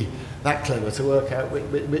need to be that clever to work out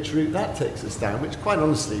which route that takes us down. Which, quite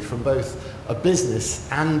honestly, from both a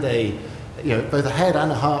business and both a head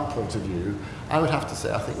and a heart point of view, I would have to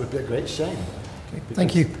say I think would be a great shame. Okay,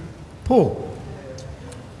 thank you, Paul.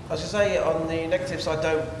 I was going to say, on the negative side,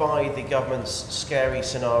 don't buy the government's scary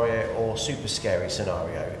scenario or super scary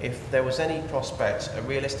scenario. If there was any prospect, a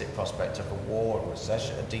realistic prospect of a war, a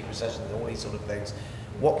recession, a deep recession, and all these sort of things,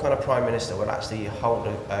 what kind of Prime Minister would actually hold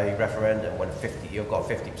a referendum when you've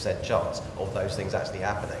got a 50% chance of those things actually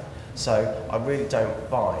happening? So I really don't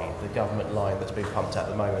buy the government line that's being pumped at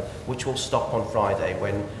the moment, which will stop on Friday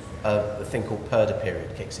when a thing called purdah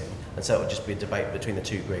period kicks in, and so it will just be a debate between the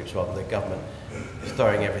two groups rather than the government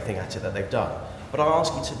throwing everything at it that they've done. But I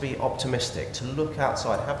ask you to be optimistic, to look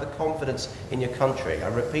outside, have the confidence in your country. I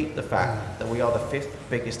repeat the fact that we are the 5th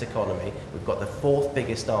biggest economy, we've got the 4th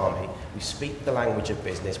biggest army, we speak the language of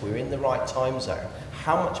business, we're in the right time zone.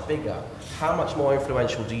 How much bigger, how much more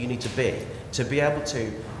influential do you need to be able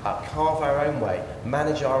to carve our own way,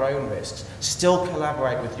 manage our own risks, still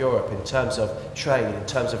collaborate with Europe in terms of trade, in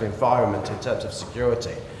terms of environment, in terms of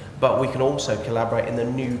security, but we can also collaborate in the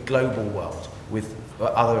new global world with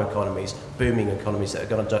other economies, booming economies that are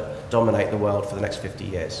going to dominate the world for the next 50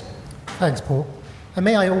 years. Thanks, Paul. And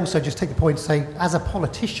may I also just take the point to say, as a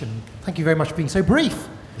politician, thank you very much for being so brief.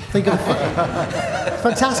 Think of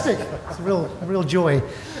fantastic. It's a real joy.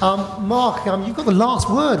 Mark, you've got the last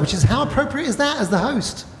word, which is how appropriate is that as the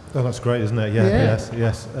host? Oh, that's great, isn't it? Yeah.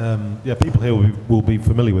 Yes. People here will be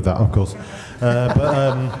familiar with that, of course.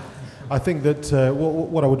 But I think that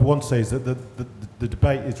what I would want to say is that the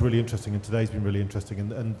debate is really interesting, and today's been really interesting.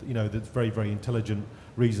 And you know, there's very, very intelligent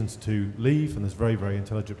reasons to leave, and there's very, very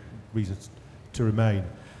intelligent reasons to remain.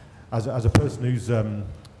 As a person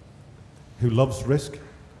who loves risk,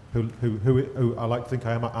 who I like to think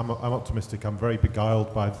I'm optimistic. I'm very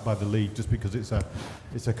beguiled by the leave, just because it's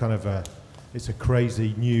a kind of it's a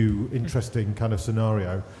crazy, new, interesting kind of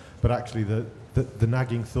scenario. But actually, the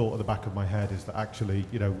nagging thought at the back of my head is that actually,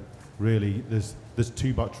 you know, really there's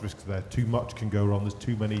too much risk there. Too much can go wrong. There's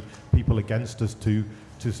too many people against us to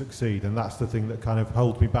succeed, and that's the thing that kind of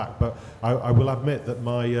holds me back. But I will admit that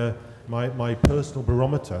my personal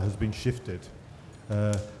barometer has been shifted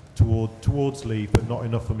towards leave, but not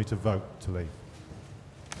enough for me to vote to leave.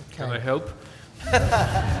 Okay. Can I help?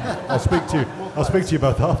 I'll speak to you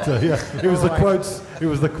both after. Yeah, it was the quotes.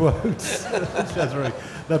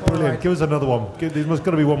 They're brilliant. Right. Give us another one. There's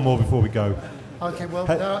got to be one more before we go. Okay, well,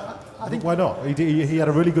 I think... Why not? He had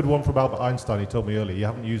a really good one from Albert Einstein. He told me earlier. You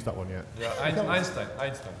haven't used that one yet. Yeah, Einstein.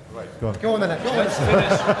 Right. Go on then. Let's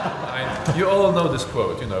finish. You all know this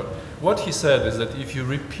quote. You know what he said is that if you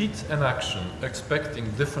repeat an action expecting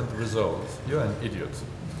different results, you're an idiot.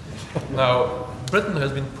 Now, Britain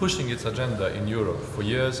has been pushing its agenda in Europe for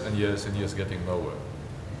years and years and years, getting nowhere.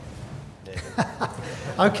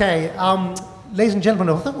 Okay, ladies and gentlemen,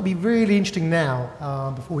 I thought it would be really interesting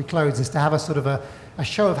now, before we close, is to have a sort of a a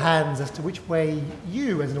show of hands as to which way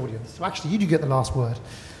you, as an audience, so actually you do get the last word,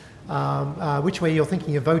 which way you're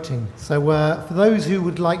thinking of voting. So for those who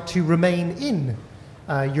would like to remain in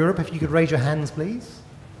Europe, if you could raise your hands, please.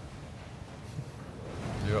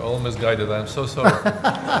 You're all misguided, I'm so sorry.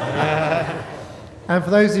 And for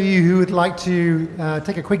those of you who would like to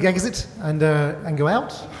take a quick exit and go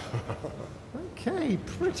out. Okay,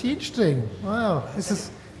 pretty interesting. Wow, this is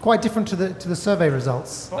quite different to the survey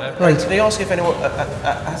results. Great. They ask if anyone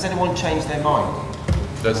has anyone changed their mind.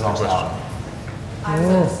 That's the question. I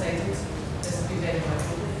was undecided. There's a few days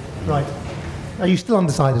left. Right. Are you still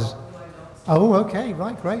undecided? Oh, okay,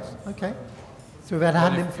 right, great, okay. So we've had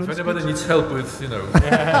hand influence. If anybody needs help with,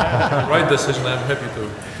 right decision, I'm happy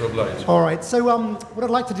to oblige. All right, so what I'd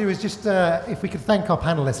like to do is just, if we could thank our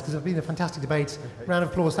panellists, because it's been a fantastic debate. Round of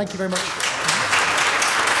applause, thank you very much.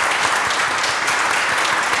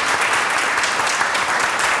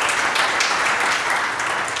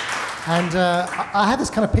 And I had this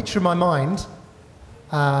kind of picture in my mind,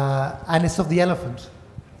 and it's of the elephant.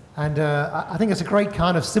 And I think it's a great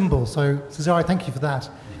kind of symbol, so Cesare, thank you for that.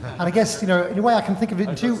 And I guess, in a way I can think of it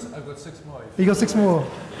in two... I've got 6 more. You got 6 more.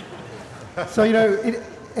 So,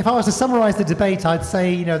 if I was to summarize the debate, I'd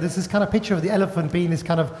say, there's this kind of picture of the elephant being this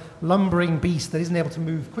kind of lumbering beast that isn't able to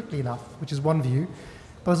move quickly enough, which is one view.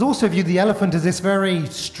 But there's also a view the elephant is this very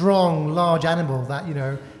strong, large animal that,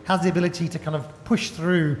 has the ability to kind of push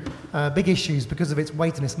through big issues because of its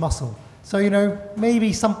weight and its muscle. So,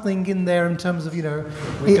 maybe something in there in terms of, We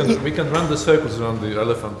can run the circles around the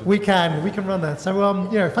elephant. We can run that. So,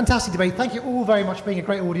 fantastic debate. Thank you all very much for being a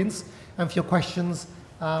great audience and for your questions.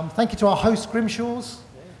 Thank you to our host, Grimshaw's.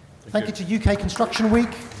 Thank you to UK Construction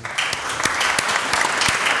Week.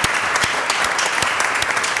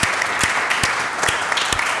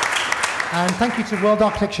 And thank you to World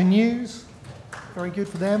Architecture News. Very good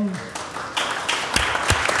for them.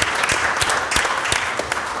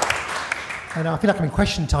 And I feel like I'm in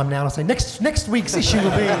question time now. I'll say next week's issue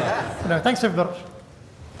will be, thanks everybody.